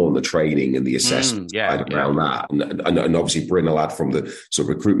obviously a lot more on the training and the assessment side around that. And obviously Bryn will add from the sort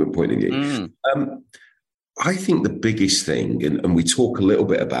of recruitment point of view. I think the biggest thing, and we talk a little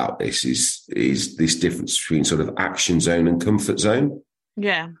bit about this, is this difference between sort of action zone and comfort zone.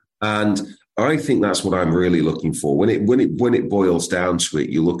 Yeah. And I think that's what I'm really looking for. When it boils down to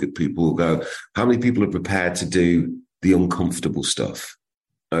it, you look at people who go, how many people are prepared to do the uncomfortable stuff?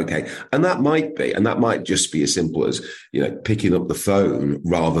 Okay. And that might just be as simple as, picking up the phone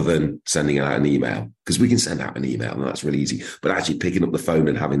rather than sending out an email, because we can send out an email and that's really easy, but actually picking up the phone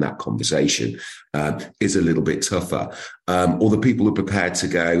and having that conversation is a little bit tougher. Or the people who are prepared to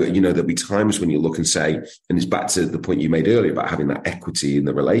go, there'll be times when you look and say, and it's back to the point you made earlier about having that equity in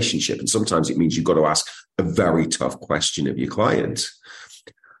the relationship. And sometimes it means you've got to ask a very tough question of your client.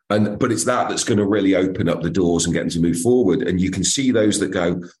 But it's that's going to really open up the doors and get them to move forward. And you can see those that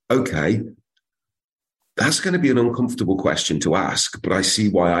go, okay, that's going to be an uncomfortable question to ask, but I see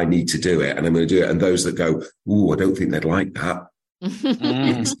why I need to do it, and I'm going to do it. And those that go, I don't think they'd like that. I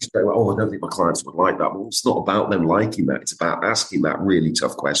don't think my clients would like that. Well, it's not about them liking that. It's about asking that really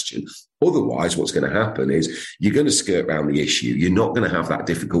tough question. Otherwise, what's going to happen is you're going to skirt around the issue. You're not going to have that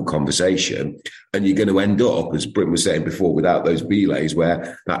difficult conversation. And you're going to end up, as Bryn was saying before, without those belays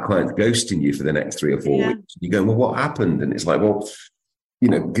where that client's ghosting you for the next 3 or 4 weeks. You're going, well, what happened? And it's like, well,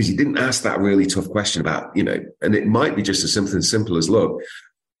 because you didn't ask that really tough question about, and it might be just as simple as, look,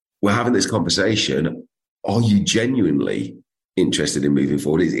 we're having this conversation. Are you genuinely interested in moving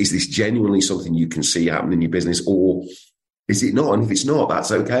forward? Is this genuinely something you can see happen in your business, or is it not? And if it's not,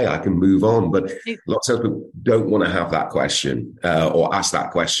 that's okay. I can move on. But lots of people don't want to have that question or ask that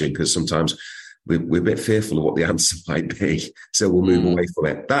question, because sometimes we're a bit fearful of what the answer might be. So we'll move away from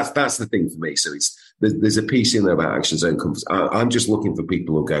it. That's the thing for me. So there's a piece in there about action zone comfort. I'm just looking for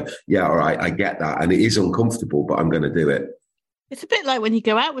people who go, yeah, all right, I get that. And it is uncomfortable, but I'm going to do it. It's a bit like when you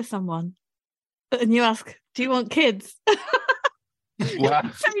go out with someone and you ask, do you want kids? Wow.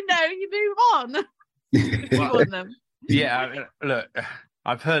 So no, you move on. Go on then. Yeah, look,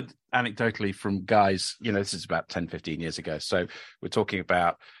 I've heard anecdotally from guys, this is about 10, 15 years ago. So we're talking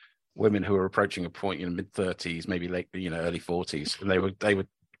about women who are approaching a point, mid-30s, maybe late, early 40s. And they were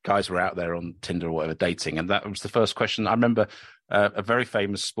guys were out there on Tinder or whatever dating. And that was the first question. I remember a very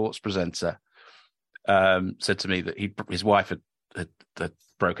famous sports presenter said to me that his wife had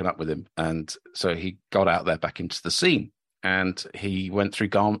broken up with him. And so he got out there back into the scene and he went through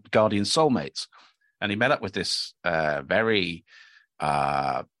Guardian Soulmates. And he met up with this very,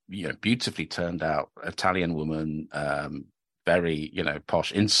 beautifully turned out Italian woman, very,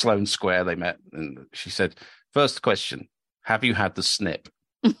 posh. In Sloane Square, they met. And she said, first question, have you had the snip?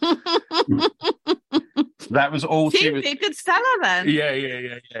 That was all she was. A good seller then.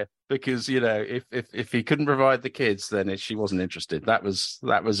 Yeah. Because if he couldn't provide the kids, then she wasn't interested. That was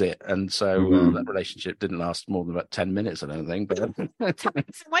it. And so that relationship didn't last more than about 10 minutes, I don't think. But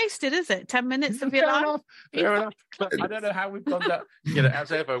it's wasted, is it? 10 minutes of your life. Fair enough. I don't know how we've done that.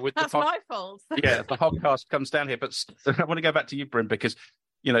 As ever with that's my fault. Yeah, the podcast comes down here. But I want to go back to you, Bryn, because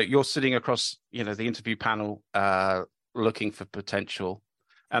you're sitting across the interview panel, looking for potential.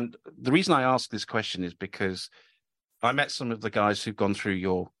 And the reason I ask this question is because I met some of the guys who've gone through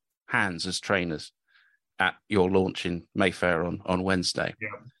your hands as trainers at your launch in Mayfair on Wednesday. Yeah.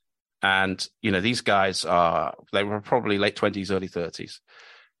 And, these guys they were probably late 20s, early 30s.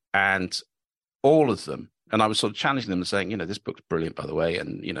 And all of them, and I was sort of challenging them and saying, this book's brilliant, by the way.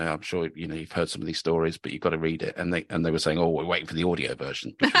 And, I'm sure, you've heard some of these stories, but you've got to read it. And they were saying, oh, we're waiting for the audio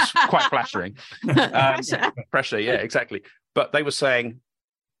version, which was quite flattering. Pressure, yeah, exactly. But they were saying,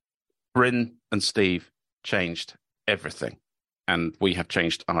 Bryn and Steve changed everything, and we have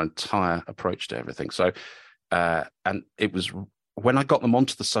changed our entire approach to everything. So, and it was when I got them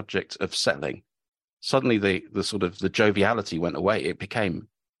onto the subject of selling, suddenly the sort of the joviality went away. It became,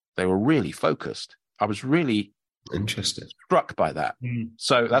 they were really focused. I was really interested, struck by that.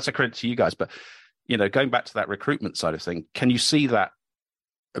 So that's a credit to you guys. But, going back to that recruitment side of thing, can you see that?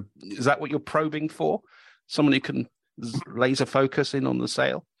 Is that what you're probing for? Someone who can laser focus in on the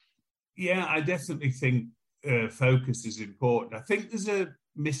sale? Yeah, I definitely think focus is important. I think there's a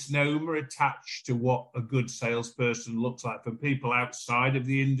misnomer attached to what a good salesperson looks like from people outside of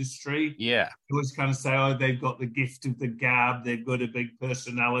the industry. Yeah. They always kind of say, oh, they've got the gift of the gab, they've got a big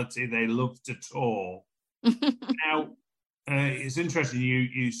personality, they love to talk. Now, it's interesting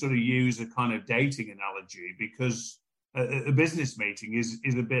you sort of use a kind of dating analogy, because a business meeting is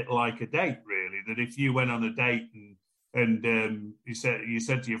a bit like a date, really, that if you went on a date and you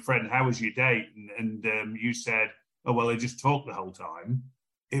said to your friend, how was your date? And you said, oh, well, they just talked the whole time.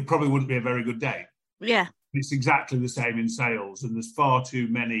 It probably wouldn't be a very good date. Yeah. It's exactly the same in sales. And there's far too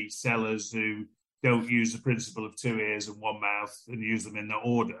many sellers who don't use the principle of 2 ears and 1 mouth and use them in the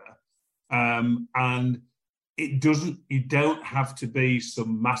order. And you don't have to be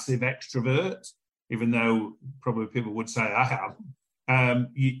some massive extrovert, even though probably people would say I am.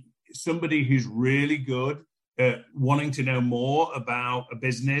 Somebody who's really good, wanting to know more about a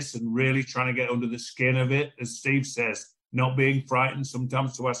business and really trying to get under the skin of it, as Steve says, not being frightened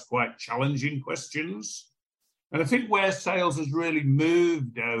sometimes to ask quite challenging questions. And I think where sales has really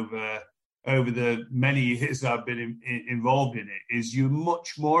moved over the many years I've been involved in it is you're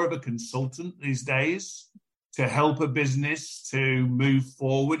much more of a consultant these days to help a business to move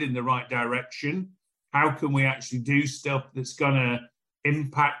forward in the right direction. How can we actually do stuff that's going to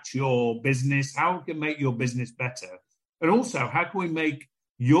impact your business? How can we make your business better? And also, how can we make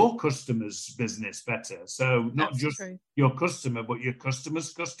your customer's business better? So not That's just true. your customer, but your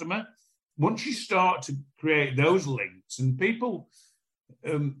customer's customer. Once you start to create those links, and people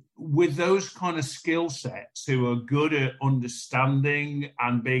with those kind of skill sets who are good at understanding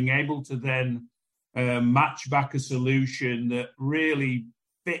and being able to then match back a solution that really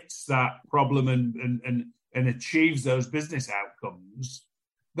fits that problem and achieves those business outcomes,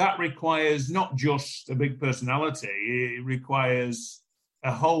 that requires not just a big personality. It requires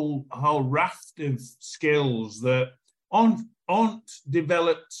a whole raft of skills that aren't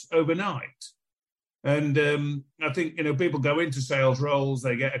developed overnight. And I think, people go into sales roles,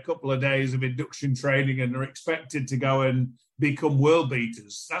 they get a couple of days of induction training and they're expected to go and become world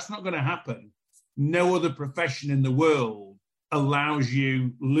beaters. That's not going to happen. No other profession in the world allows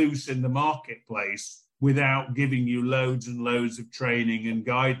you loose in the marketplace without giving you loads and loads of training and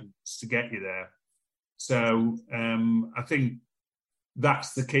guidance to get you there. So I think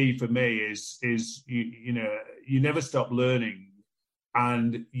that's the key for me is you never stop learning,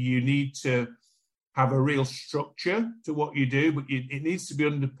 and you need to have a real structure to what you do, but it needs to be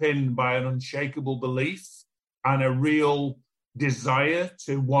underpinned by an unshakable belief and a real desire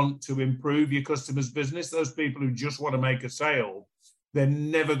to want to improve your customer's business. Those people who just want to make a sale, they're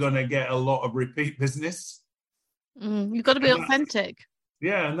never going to get a lot of repeat business. You've got to be authentic.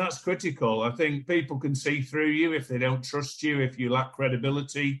 Yeah, and that's critical. I think people can see through you if they don't trust you, if you lack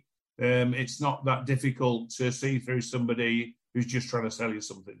credibility. It's not that difficult to see through somebody who's just trying to sell you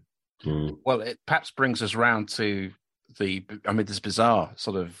something. Well, it perhaps brings us round to this bizarre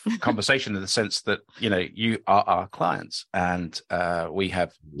sort of conversation in the sense that, you are our clients and we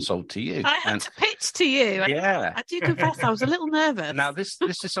have sold to you. I had to pitch to you. Yeah. I do confess I was a little nervous. Now, this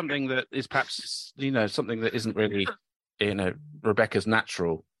is something that is perhaps, something that isn't really, Rebecca's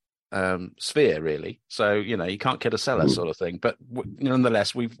natural sphere, really. So, you can't kid a seller sort of thing. But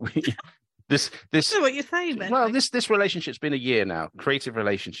nonetheless, this I know what you're saying, Ben. Well, this relationship's been a year now. Creative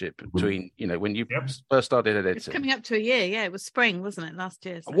relationship between when you first started editing. It's coming up to a year. Yeah, it was spring, wasn't it, last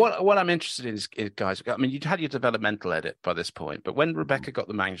year? So. What I'm interested in is, guys. I mean, you'd had your developmental edit by this point, but when Rebecca got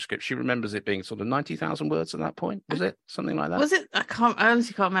the manuscript, she remembers it being sort of 90,000 words at that point. Was it something like that? Was it? I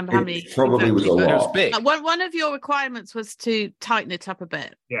honestly can't remember how many. It probably was a lot. It was big. One of your requirements was to tighten it up a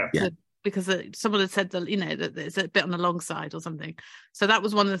bit. Yeah. Because someone had said that that it's a bit on the long side or something. So that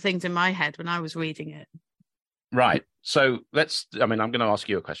was one of the things in my head when I was reading it. Right. So I'm going to ask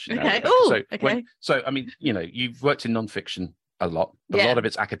you a question. Okay. Okay. You've worked in nonfiction a lot, but a lot of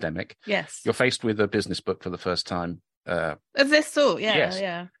it's academic. Yes. You're faced with a business book for the first time. Of this sort, yeah. Yes.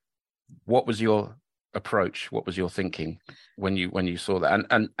 Yeah. What was your approach? What was your thinking when you saw that?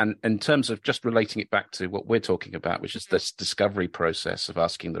 And in terms of just relating it back to what we're talking about, which is this discovery process of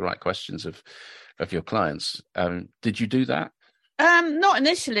asking the right questions of your clients, did you do that? Not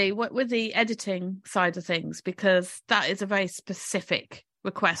initially with the editing side of things, because that is a very specific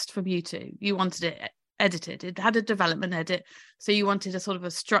request from you two. You wanted it edited. It had a development edit, so you wanted a sort of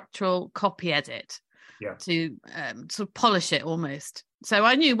a structural copy edit to sort of polish it almost. So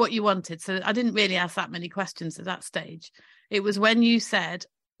I knew what you wanted, so I didn't really ask that many questions at that stage. It was when you said,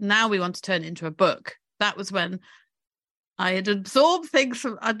 now we want to turn it into a book. That was when I had absorbed things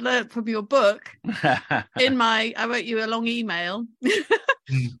I'd learned from your book. I wrote you a long email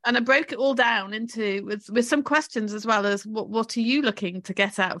and I broke it all down into with some questions as well as what are you looking to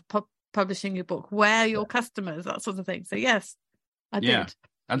get out of publishing your book? Where are your customers? That sort of thing. So yes, I did.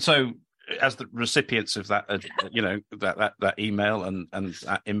 And so, as the recipients of that, that email and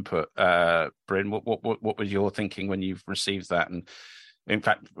that input, Bryn, what was your thinking when you've received that? And in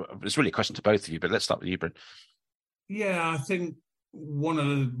fact, it's really a question to both of you, but let's start with you, Bryn. Yeah, I think one of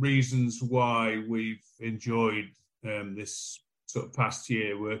the reasons why we've enjoyed this sort of past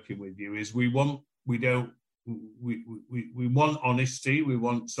year working with you is we want honesty. We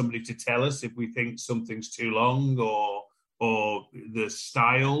want somebody to tell us if we think something's too long or the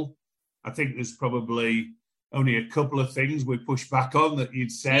style. I think there's probably only a couple of things we push back on that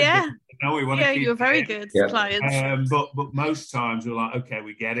you'd said. Yeah, we want to keep you're very good clients. But most times we're like, okay,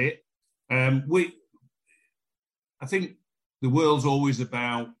 we get it. I think the world's always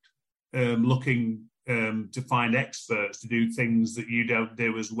about looking to find experts to do things that you don't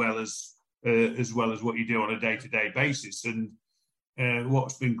do as well as what you do on a day-to-day basis. And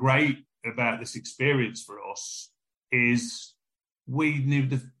what's been great about this experience for us is we knew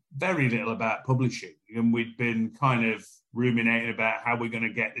very little about publishing, and we'd been kind of ruminating about how we're going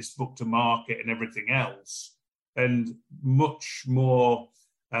to get this book to market and everything else, and much more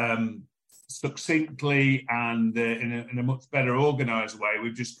succinctly and in a much better organised way.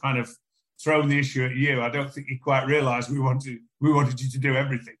 We've just kind of thrown the issue at you. I don't think you quite realised we wanted you to do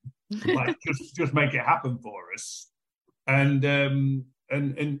everything, like just make it happen for us, and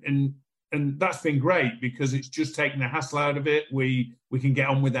that's been great because it's just taken the hassle out of it. We can get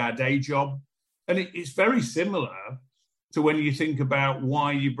on with our day job, and it's very similar to when you think about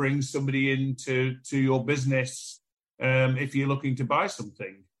why you bring somebody into your business. If you're looking to buy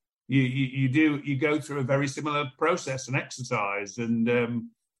something, you go through a very similar process and exercise. And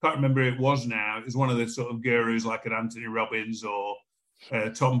can't remember who it was now. It was one of the sort of gurus like an Anthony Robbins or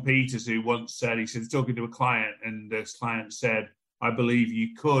Tom Peters, who once said, he said, talking to a client, and this client said, I believe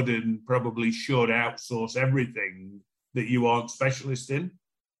you could and probably should outsource everything that you aren't specialist in.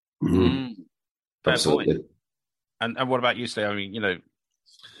 Mm-hmm. Absolutely. And what about you, Steve? I mean,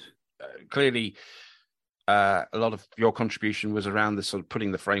 clearly a lot of your contribution was around this sort of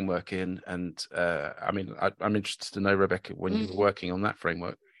putting the framework in. And I'm interested to know, Rebecca, when you were working on that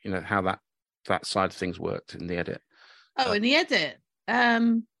framework, how that side of things worked in the edit. Oh, in the edit?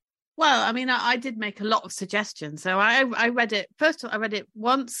 Well, I mean, I did make a lot of suggestions. So I read it. First, I read it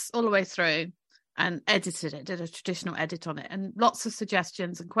once all the way through and edited it, did a traditional edit on it, and lots of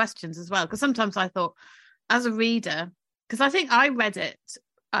suggestions and questions as well. Because sometimes I thought, as a reader, because I think I read it.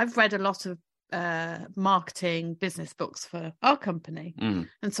 I've read a lot of marketing business books for our company.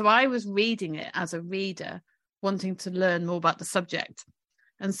 And so I was reading it as a reader, wanting to learn more about the subject.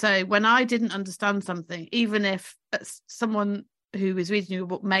 And so when I didn't understand something, even if someone who is reading your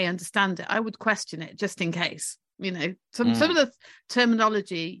book may understand it, I would question it just in case. You know, some of the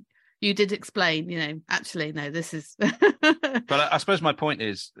terminology you did explain, you know, actually, no, this is... But I suppose my point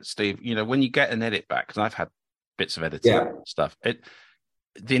is, Steve, you know, when you get an edit back, because I've had bits of editing stuff,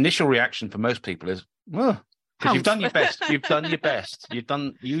 the initial reaction for most people is, well, because you've done your best. You've done your best.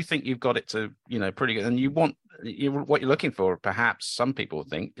 You think you've got it to, you know, pretty good. And you want, what you're looking for, perhaps some people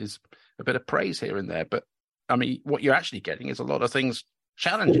think, is a bit of praise here and there. But I mean, what you're actually getting is a lot of things,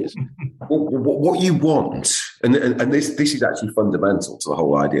 challenges. What you want, and this is actually fundamental to the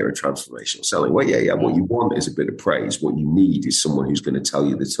whole idea of transformational selling. Well, what you want is a bit of praise. What you need is someone who's going to tell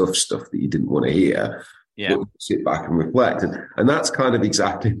you the tough stuff that you didn't want to hear. Yeah. Sit back and reflect. And that's kind of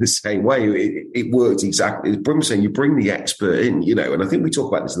exactly the same way. It works exactly. As Bryn was saying, you bring the expert in, you know, and I think we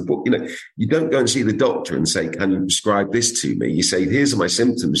talk about this in the book, you know, you don't go and see the doctor and say, can you prescribe this to me? You say, here's my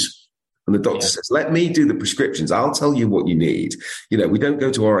symptoms. And the doctor says, let me do the prescriptions. I'll tell you what you need. You know, we don't go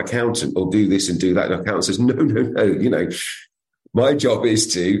to our accountant or do this and do that. And our accountant says, no. You know, my job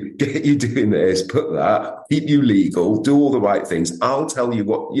is to get you doing this, put that, keep you legal, do all the right things. I'll tell you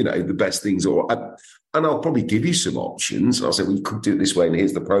what, you know, the best things are. And I'll probably give you some options. And I'll say, well, you could do it this way, and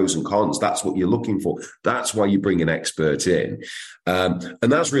here's the pros and cons. That's what you're looking for. That's why you bring an expert in. And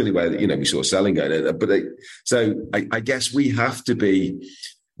that's really where, you know, we sort of selling going. But I guess we have to be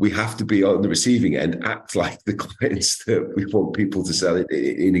on the receiving end, act like the clients that we want people to sell it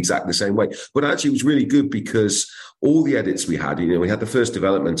in exactly the same way. But actually, it was really good because all the edits we had, you know, we had the first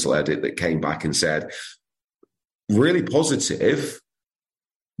developmental edit that came back and said, really positive,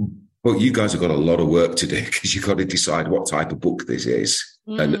 but you guys have got a lot of work to do because you've got to decide what type of book this is.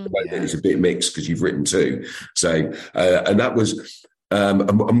 And it's a bit mixed because you've written two. So, and that was... I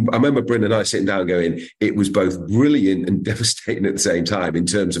remember Bryn and I sitting down going, it was both brilliant and devastating at the same time in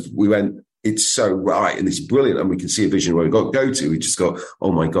terms of we went, it's so right and it's brilliant and we can see a vision where we got to go to. We just got,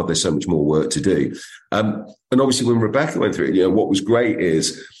 oh my God, there's so much more work to do. And obviously when Rebecca went through it, you know, what was great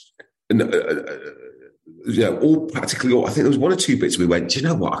is, you know, practically all, I think there was one or two bits we went, do you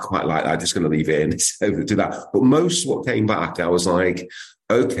know what, I quite like that, I'm just going to leave it in and do that. But most of what came back, I was like,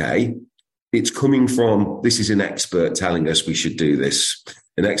 okay, it's coming from, this is an expert telling us we should do this.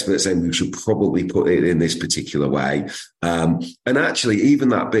 An expert saying we should probably put it in this particular way. And actually, even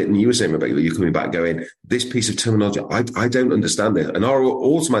that bit, and you were saying, Rebecca, you're coming back going, this piece of terminology, I don't understand it. And our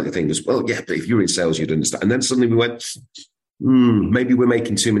automatic thing was, well, yeah, but if you're in sales, you'd understand. And then suddenly we went, maybe we're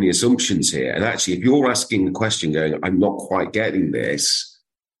making too many assumptions here. And actually, if you're asking the question going, I'm not quite getting this,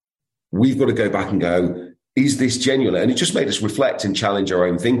 we've got to go back and go, is this genuine? And it just made us reflect and challenge our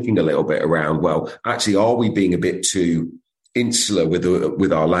own thinking a little bit around, well, actually, are we being a bit too insular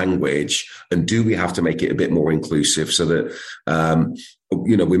with our language? And do we have to make it a bit more inclusive so that,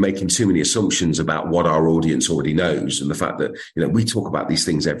 you know, we're making too many assumptions about what our audience already knows? And the fact that, you know, we talk about these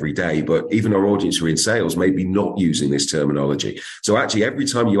things every day, but even our audience who are in sales may be not using this terminology. So actually, every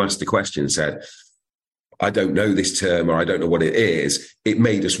time you asked the question and said, I don't know this term or I don't know what it is, it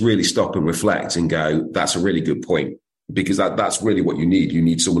made us really stop and reflect and go, that's a really good point, because that's really what you need. You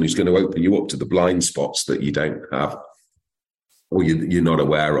need someone who's going to open you up to the blind spots that you don't have or you're not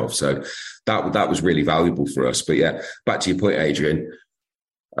aware of. So that was really valuable for us. But yeah, back to your point, Adrian.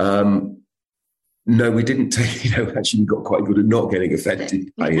 No, we didn't take, you know, actually we got quite good at not getting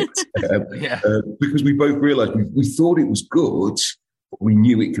offended by it. Because we both realised we thought it was good, we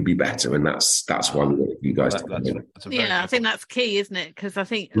knew it could be better, and that's why we wanted you guys to come in. I think that's key, isn't it? Because I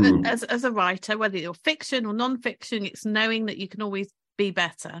think as a writer, whether you're fiction or non-fiction, it's knowing that you can always be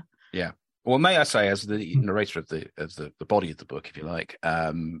better. Yeah. Well, may I say, as the narrator of the body of the book, if you like,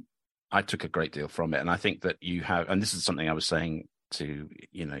 I took a great deal from it, and I think that you have, and this is something I was saying to,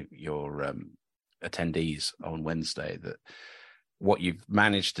 you know, your attendees on Wednesday, that what you've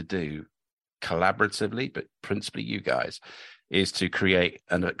managed to do collaboratively, but principally you guys, is to create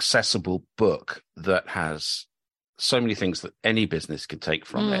an accessible book that has so many things that any business can take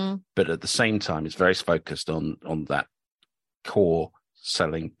from it, but at the same time is very focused on that core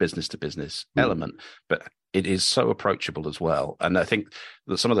selling business to business element, but it is so approachable as well. And I think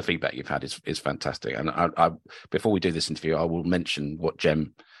that some of the feedback you've had is fantastic. And I before we do this interview, I will mention what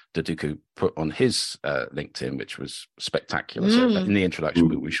Jem Duduku put on his LinkedIn, which was spectacular. So in the introduction,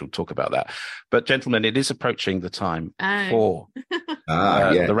 we shall talk about that. But gentlemen, it is approaching the time for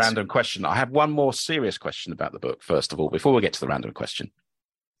the random question. I have one more serious question about the book, first of all, before we get to the random question,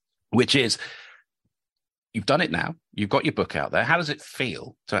 which is, you've done it now. You've got your book out there. How does it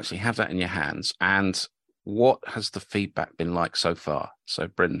feel to actually have that in your hands? And what has the feedback been like so far? So,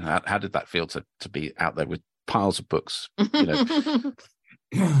 Bryn, how did that feel to be out there with piles of books? Yeah,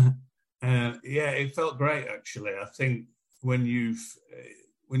 it felt great, actually. I think when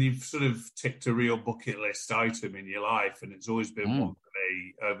you've sort of ticked a real bucket list item in your life, and it's always been one for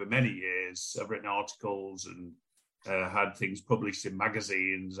me over many years. I've written articles and had things published in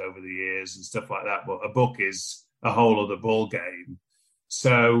magazines over the years and stuff like that, but a book is a whole other ball game.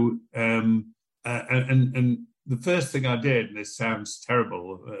 So, and the first thing I did, and this sounds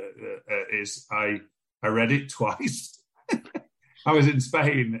terrible, is I read it twice. I was in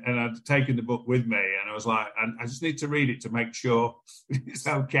Spain and I'd taken the book with me, and I was like, I just need to read it to make sure it's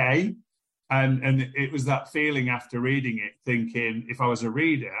okay. And it was that feeling after reading it, thinking, if I was a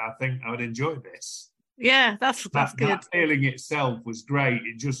reader, I think I would enjoy this. Yeah, that's good. That feeling itself was great.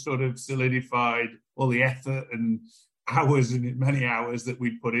 It just sort of solidified all the effort and hours and many hours that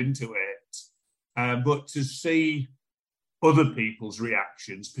we'd put into it. But to see other people's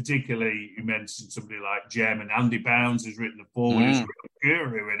reactions, particularly you mentioned somebody like Jem, and Andy Bounds has written the foreword, is a real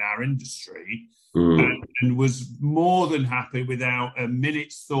guru in our industry, and was more than happy without a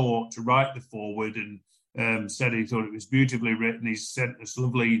minute's thought to write the foreword, and said he thought it was beautifully written. He's sent us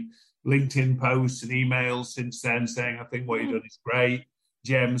lovely LinkedIn posts and emails since then saying, I think what you've done is great.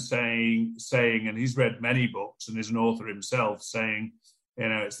 Jem saying, and he's read many books and is an author himself, saying,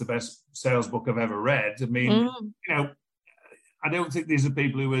 it's the best sales book I've ever read. I mean, I don't think these are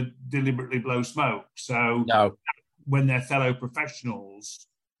people who would deliberately blow smoke. So when they're fellow professionals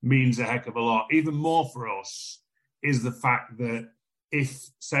means a heck of a lot. Even more for us is the fact that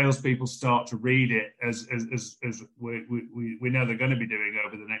if salespeople start to read it, as we know they're going to be doing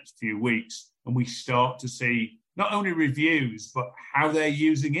over the next few weeks, and we start to see not only reviews, but how they're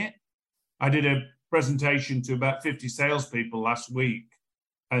using it. I did a presentation to about 50 salespeople last week,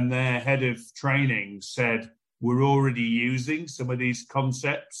 and their head of training said, we're already using some of these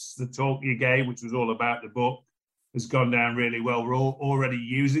concepts. The talk you gave, which was all about the book, has gone down really well. We're all already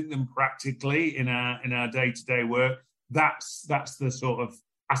using them practically in our day-to-day work. That's the sort of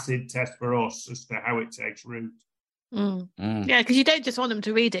acid test for us as to how it takes root. Yeah, because you don't just want them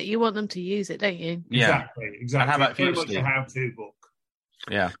to read it; you want them to use it, don't you? Yeah, exactly. And how about very much a how-to book.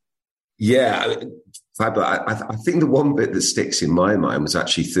 Yeah. I think the one bit that sticks in my mind was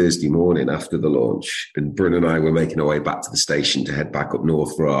actually Thursday morning after the launch, and Bryn and I were making our way back to the station to head back up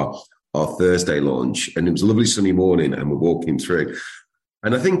north for our Thursday launch, and it was a lovely sunny morning, and we're walking through.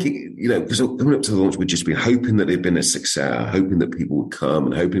 And I think, because coming up to the launch, we'd just been hoping that it'd been a success, hoping that people would come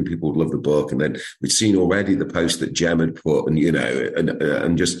and hoping people would love the book. And then we'd seen already the post that Jem had put, and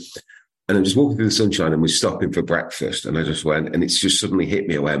I'm just walking through the sunshine, and we're stopping for breakfast. And I just went, and it's just suddenly hit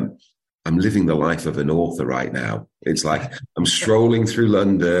me. I went, I'm living the life of an author right now. It's like I'm strolling through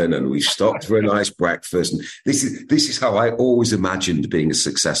London, and we stopped for a nice breakfast. And this is how I always imagined being a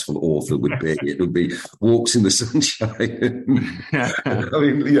successful author would be. It would be walks in the sunshine,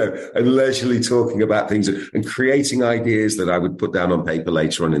 and leisurely talking about things and creating ideas that I would put down on paper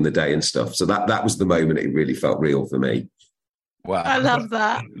later on in the day and stuff. So that was the moment it really felt real for me. Wow, I love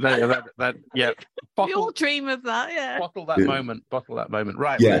that. We all dream of that. Yeah, bottle that moment.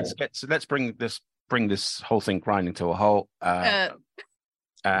 Right. Yeah. Let's bring this whole thing grinding to a halt. And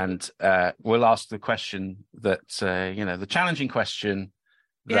we'll ask the question that the challenging question.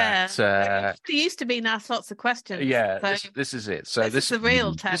 That, there used to be now lots of questions. Yeah, so this is it. So this is the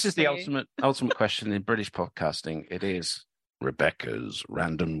real test. This is the ultimate question in British podcasting. It is Rebecca's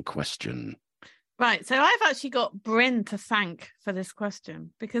random question. Right, so I've actually got Bryn to thank for this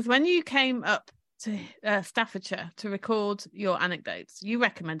question, because when you came up to Staffordshire to record your anecdotes, you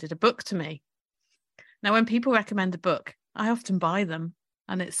recommended a book to me. Now, when people recommend a book, I often buy them,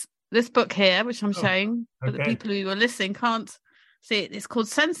 and it's this book here, which I'm showing, but the people who are listening can't see it. It's called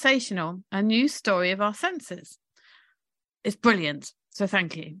Sensational, A New Story of Our Senses. It's brilliant, so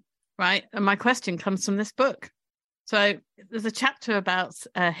thank you. Right, and my question comes from this book. So there's a chapter about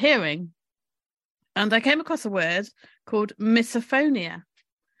hearing, and I came across a word called misophonia.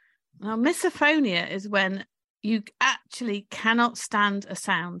 Now, misophonia is when you actually cannot stand a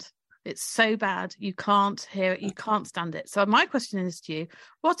sound. It's so bad, you can't hear it, you can't stand it. So my question is to you,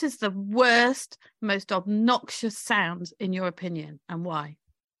 what is the worst, most obnoxious sound in your opinion, and why?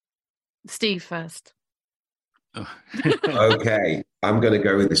 Steve first. Okay, I'm going to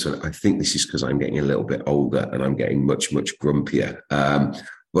go with this one. I think this is because I'm getting a little bit older and I'm getting much, much grumpier.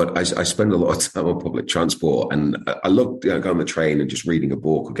 But I spend a lot of time on public transport, and I love going on the train and just reading a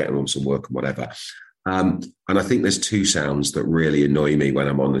book or getting on some work and whatever. And I think there's two sounds that really annoy me when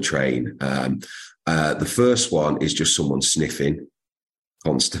I'm on the train. The first one is just someone sniffing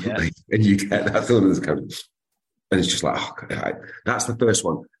constantly, and you get that feeling of kind of, and it's just like, oh, God. That's the first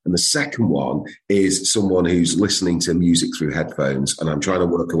one. And the second one is someone who's listening to music through headphones, and I'm trying to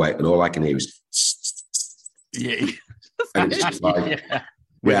work away, and all I can hear is, and it's just like,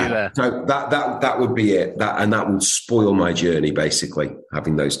 So that would be it. That would spoil my journey, basically,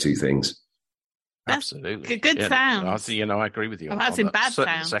 having those two things. Absolutely. Good sound. I agree with you. Oh, that's in bad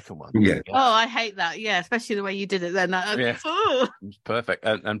sound. Second one. Yeah. Oh, I hate that. Yeah, especially the way you did it then. It's perfect.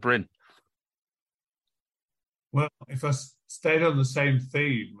 And Bryn? Well, if I stayed on the same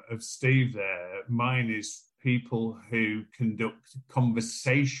theme of Steve there, mine is people who conduct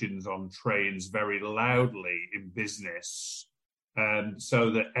conversations on trains very loudly in business,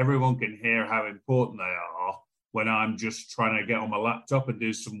 so that everyone can hear how important they are when I'm just trying to get on my laptop and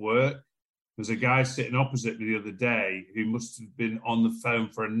do some work. There's a guy sitting opposite me the other day who must have been on the phone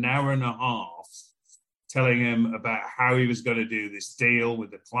for an hour and a half telling him about how he was going to do this deal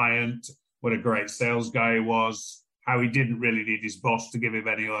with the client, what a great sales guy he was, how he didn't really need his boss to give him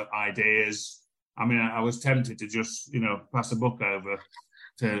any ideas. I mean, I was tempted to just, pass a book over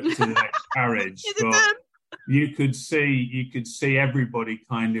to the next carriage. But you could see everybody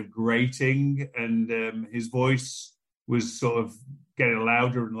kind of grating, and his voice was sort of getting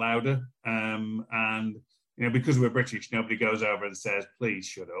louder and louder. And because we're British, nobody goes over and says, "Please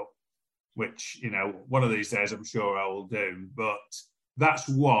shut up," which, one of these days I'm sure I will do. But that's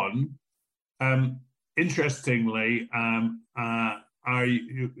one. Interestingly, I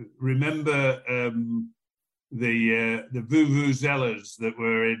remember the vuvuzelas that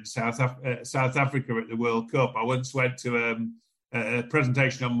were in South Africa at the World Cup. I once went to a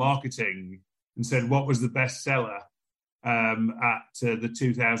presentation on marketing and said, what was the best seller at the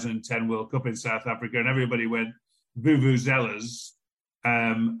 2010 World Cup in South Africa? And everybody went, vuvuzelas.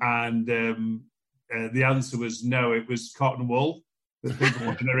 And the answer was no, it was cotton wool that people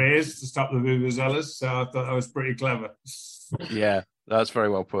put in their ears to stop the vuvuzelas. So I thought that was pretty clever. Yeah, that's very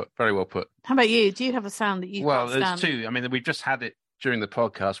well put. Very well put. How about you? Do you have a sound that you can't stand? There's two. I mean, we've just had it during the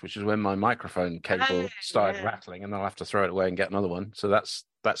podcast, which is when my microphone cable started rattling, and I'll have to throw it away and get another one. So that's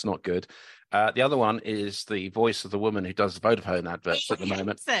not good. The other one is the voice of the woman who does the Vodafone adverts at the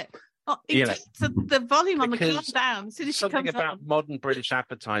moment. The volume on the car down as soon as she comes something about on. Modern British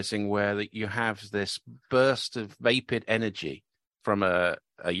advertising where that you have this burst of vapid energy from a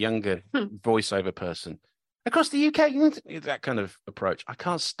younger voiceover person across the UK. That kind of approach, I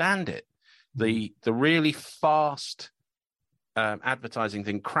can't stand it. The really fast advertising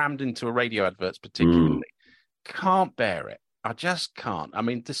thing crammed into a radio adverts, particularly, can't bear it. I just can't. I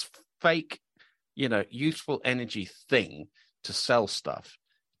mean, this fake, youthful energy thing to sell stuff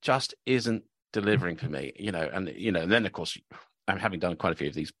just isn't delivering for me, and then of course, I'm having done quite a few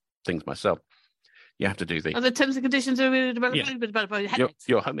of these things myself. You have to do the terms and conditions are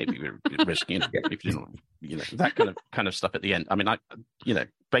your home maybe risky, if that kind of stuff at the end. I mean,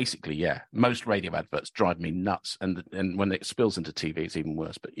 basically, yeah. Most radio adverts drive me nuts, and when it spills into TV, it's even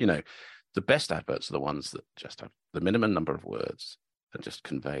worse. But the best adverts are the ones that just have the minimum number of words and just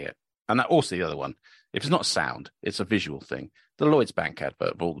convey it. And that also the other one, if it's not sound, it's a visual thing. The Lloyds Bank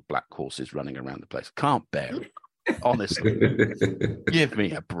advert of all the black horses running around the place, can't bear it. Honestly, give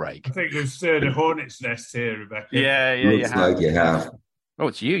me a break. I think you've stirred a hornet's nest here, Rebecca. Yeah, Looks like you have. Oh,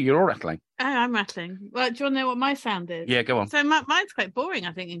 it's you. You're all rattling. Oh, I'm rattling. Well, do you want to know what my sound is? Yeah, go on. So mine's quite boring,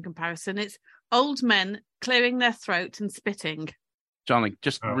 I think, in comparison. It's old men clearing their throat and spitting. Johnny,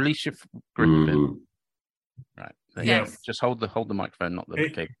 just release your grip a bit. Right. Yes. Just hold the microphone, not the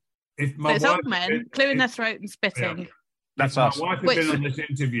cable. It's old men clearing their throat and spitting. Yeah. That's my us. wife has been on this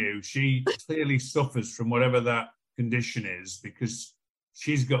interview. She clearly suffers from whatever that condition is, because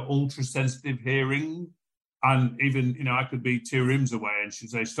she's got ultra sensitive hearing, and even I could be 2 rooms away and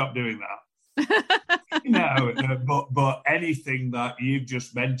she'd say, "Stop doing that." But anything that you've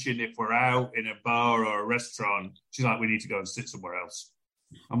just mentioned, if we're out in a bar or a restaurant, she's like, "We need to go and sit somewhere else."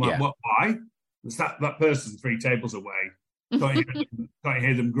 I'm like, "What? Why? It's that person 3 tables away. Can't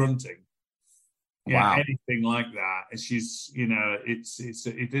hear them grunting." Yeah, anything like that. She's,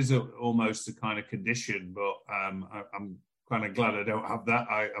 it is almost a kind of condition, but I'm kind of glad I don't have that.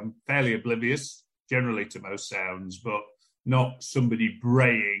 I'm fairly oblivious generally to most sounds, but not somebody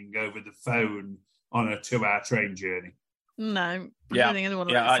braying over the phone on a 2-hour train journey. No, I don't think anyone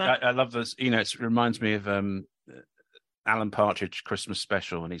likes that. I love this. It reminds me of Alan Partridge Christmas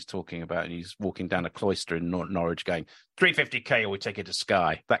special, and he's talking about, and he's walking down a cloister in Norwich going, 350k or we take it to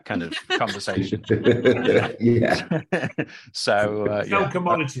Skye, that kind of conversation. Yeah. So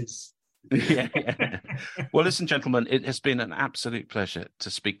commodities. Yeah. Well, listen, gentlemen, it has been an absolute pleasure to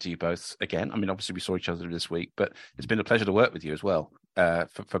speak to you both again. I mean, obviously, we saw each other this week, but it's been a pleasure to work with you as well,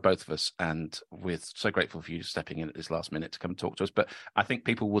 for both of us. And we're so grateful for you stepping in at this last minute to come and talk to us. But I think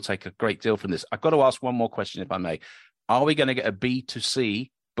people will take a great deal from this. I've got to ask one more question, if I may. Are we going to get a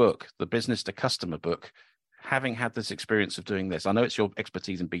B2C book, the business to customer book, having had this experience of doing this? I know it's your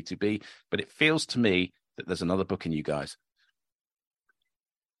expertise in B2B, but it feels to me that there's another book in you guys.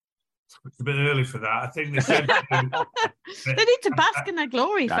 It's a bit early for that. I think they need to bask in their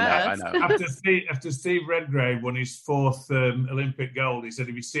glory first. I know. After Steve Redgrave won his fourth Olympic gold, he said,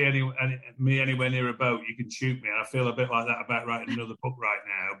 "If you see me anywhere near a boat, you can shoot me." And I feel a bit like that about writing another book right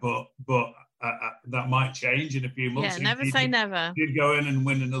now. But that might change in a few months. Yeah, never say never. You'd go in and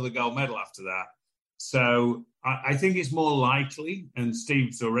win another gold medal after that. So I think it's more likely, and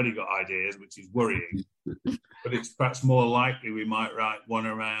Steve's already got ideas, which is worrying, but it's perhaps more likely we might write one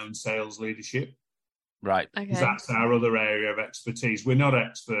around sales leadership. Right. Okay. That's our other area of expertise. We're not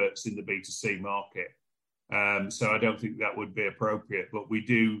experts in the B2C market, so I don't think that would be appropriate, but we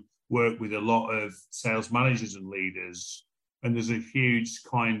do work with a lot of sales managers and leaders, and there's a huge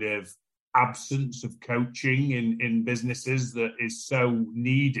kind of absence of coaching in businesses that is so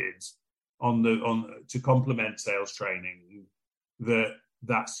needed to complement sales training,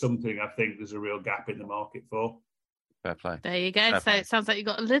 that's something I think there's a real gap in the market for. Fair play. There you go. So it sounds like you've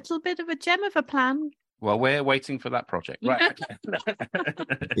got a little bit of a gem of a plan. Well, we're waiting for that project. Right.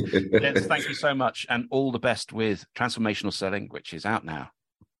 Yes, thank you so much, and all the best with Transformational Selling, which is out now.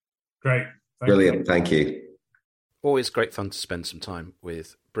 Great. Brilliant. Thank you. Always great fun to spend some time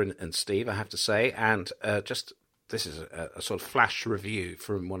with Bryn and Steve, I have to say, and this is a sort of flash review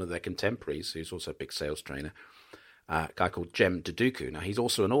from one of their contemporaries, who's also a big sales trainer, a guy called Jem Duduku. Now, he's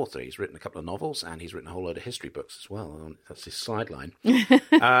also an author. He's written a couple of novels, and he's written a whole load of history books as well. That's his sideline.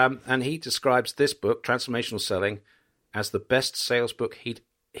 And he describes this book, Transformational Selling, as the best sales book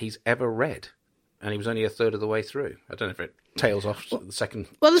he's ever read. And he was only a third of the way through. I don't know if it tails off the second.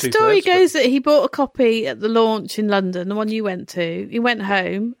 Well, the story goes that he bought a copy at the launch in London, the one you went to. He went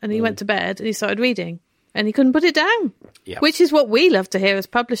home and he went to bed and he started reading. And he couldn't put it down, which is what we love to hear as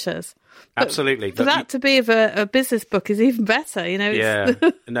publishers. But absolutely. For that to be of a business book is even better, you know. Yeah.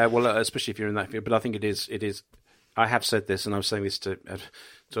 No, well, especially if you're in that field. But I think it is. I have said this, and I was saying this to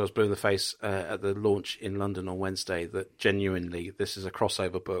I was blue in the face at the launch in London on Wednesday, that genuinely this is a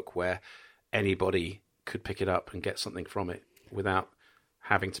crossover book where anybody could pick it up and get something from it without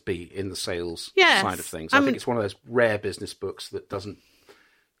having to be in the sales side of things. I think it's one of those rare business books that doesn't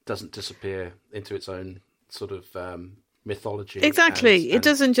disappear into its own sort of mythology. Exactly. It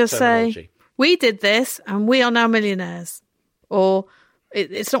doesn't just say, we did this and we are now millionaires. Or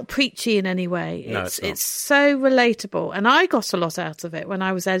it's not preachy in any way. It's so relatable. And I got a lot out of it when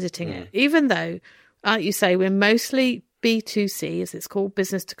I was editing it, even though, like you say, we're mostly B2C, as it's called,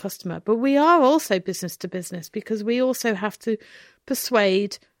 business to customer. But we are also business to business, because we also have to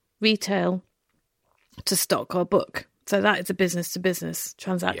persuade retail to stock our book. So that is a business-to-business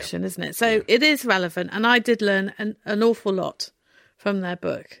transaction, isn't it? So it is relevant. And I did learn an awful lot from their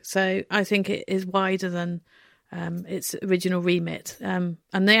book. So I think it is wider than its original remit. And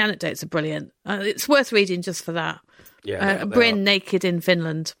the anecdotes are brilliant. It's worth reading just for that. Yeah, Bryn naked in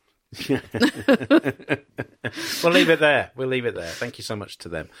Finland. We'll leave it there. Thank you so much to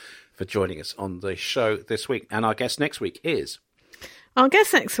them for joining us on the show this week. And our guest next week is... Our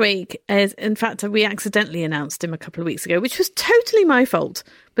guest next week is, in fact, we accidentally announced him a couple of weeks ago, which was totally my fault.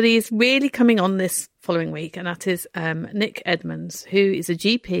 But he is really coming on this following week, and that is Nick Edmonds, who is a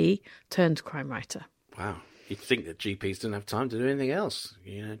GP turned crime writer. Wow. You'd think that GPs didn't have time to do anything else,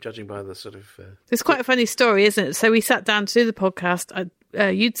 judging by the sort of... It's quite a funny story, isn't it? So we sat down to do the podcast.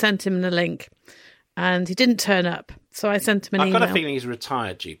 You'd sent him the link, and he didn't turn up. So I sent him an email. I've got a feeling he's a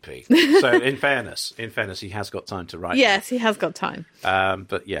retired GP. So in fairness, he has got time to write. Yes, he has got time.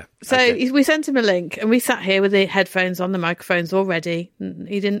 But yeah. So we sent him a link, and we sat here with the headphones on, the microphones all ready.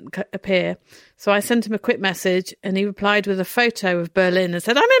 He didn't appear. So I sent him a quick message, and he replied with a photo of Berlin and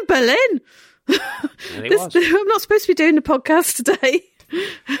said, "I'm in Berlin. I'm not supposed to be doing the podcast today."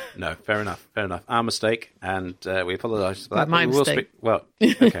 No, fair enough. Our mistake, and we apologise for that. My mistake.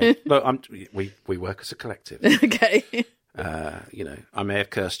 Okay. Look, we work as a collective. Okay. I may have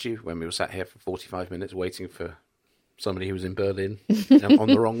cursed you when we were sat here for 45 minutes waiting for somebody who was in Berlin on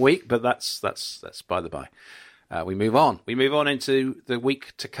the wrong week, but that's by the by. We move on. We move on into the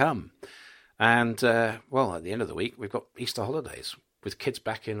week to come, and at the end of the week we've got Easter holidays with kids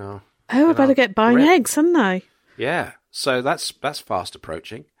back in our. I better get buying eggs, haven't I? Yeah, so that's fast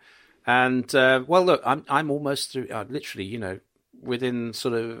approaching, and look, I'm almost through. Literally, within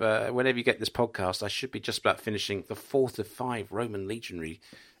sort of whenever you get this podcast, I should be just about finishing the 4th of 5 Roman legionary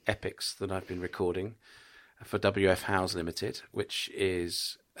epics that I've been recording for WF Howes Limited, which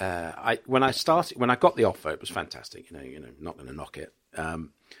is when I got the offer, it was fantastic. You know, not going to knock it,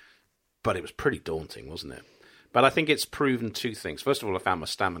 but it was pretty daunting, wasn't it? But I think it's proven two things. First of all, I found my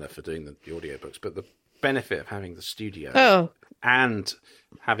stamina for doing the audiobooks, but the benefit of having the studio and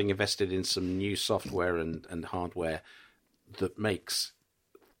having invested in some new software and hardware that makes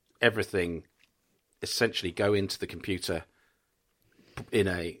everything essentially go into the computer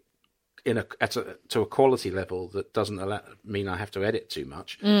to a quality level that doesn't mean I have to edit too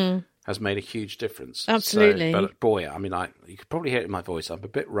much has made a huge difference. Absolutely. But boy, I mean, you could probably hear it in my voice. I'm a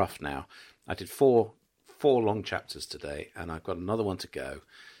bit rough now. I did four long chapters today, and I've got another one to go.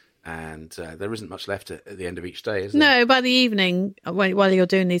 And there isn't much left at the end of each day, is there? No, by the evening, while you're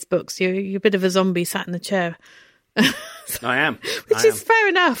doing these books, you're a bit of a zombie sat in the chair. I am. Which is fair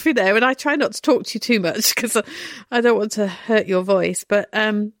enough, you know, and I try not to talk to you too much because I don't want to hurt your voice. But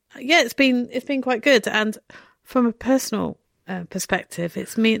yeah, it's been quite good. And from a personal perspective,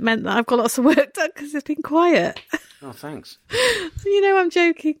 it's meant that I've got lots of work done because it's been quiet. Oh, thanks. You know, I'm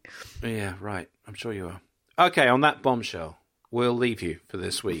joking. Yeah, right. I'm sure you are. Okay, on that bombshell, we'll leave you for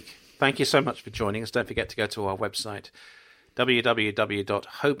this week. Thank you so much for joining us. Don't forget to go to our website,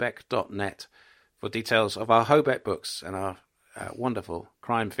 www.hobeck.net, for details of our Hobeck books and our wonderful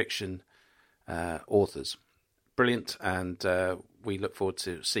crime fiction authors. Brilliant, and we look forward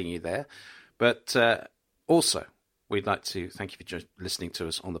to seeing you there. But also, we'd like to thank you for listening to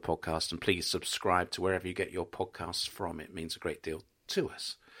us on the podcast, and please subscribe to wherever you get your podcasts from. It means a great deal to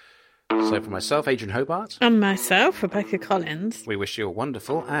us. So for myself, Adrian Hobart. And myself, Rebecca Collins. We wish you a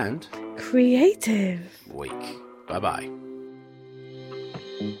wonderful and creative week. Bye-bye.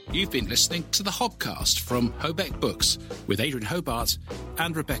 You've been listening to the Hobcast from Hobeck Books with Adrian Hobart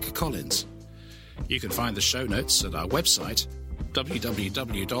and Rebecca Collins. You can find the show notes at our website,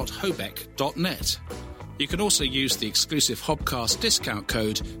 www.hobeck.net. You can also use the exclusive Hobcast discount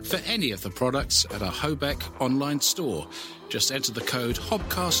code for any of the products at our Hobeck online store. Just enter the code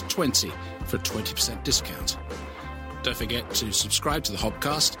HOBCAST20 for a 20% discount. Don't forget to subscribe to the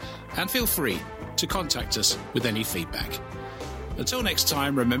Hobcast and feel free to contact us with any feedback. Until next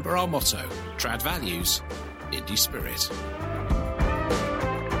time, remember our motto, Trad Values, Indie Spirit.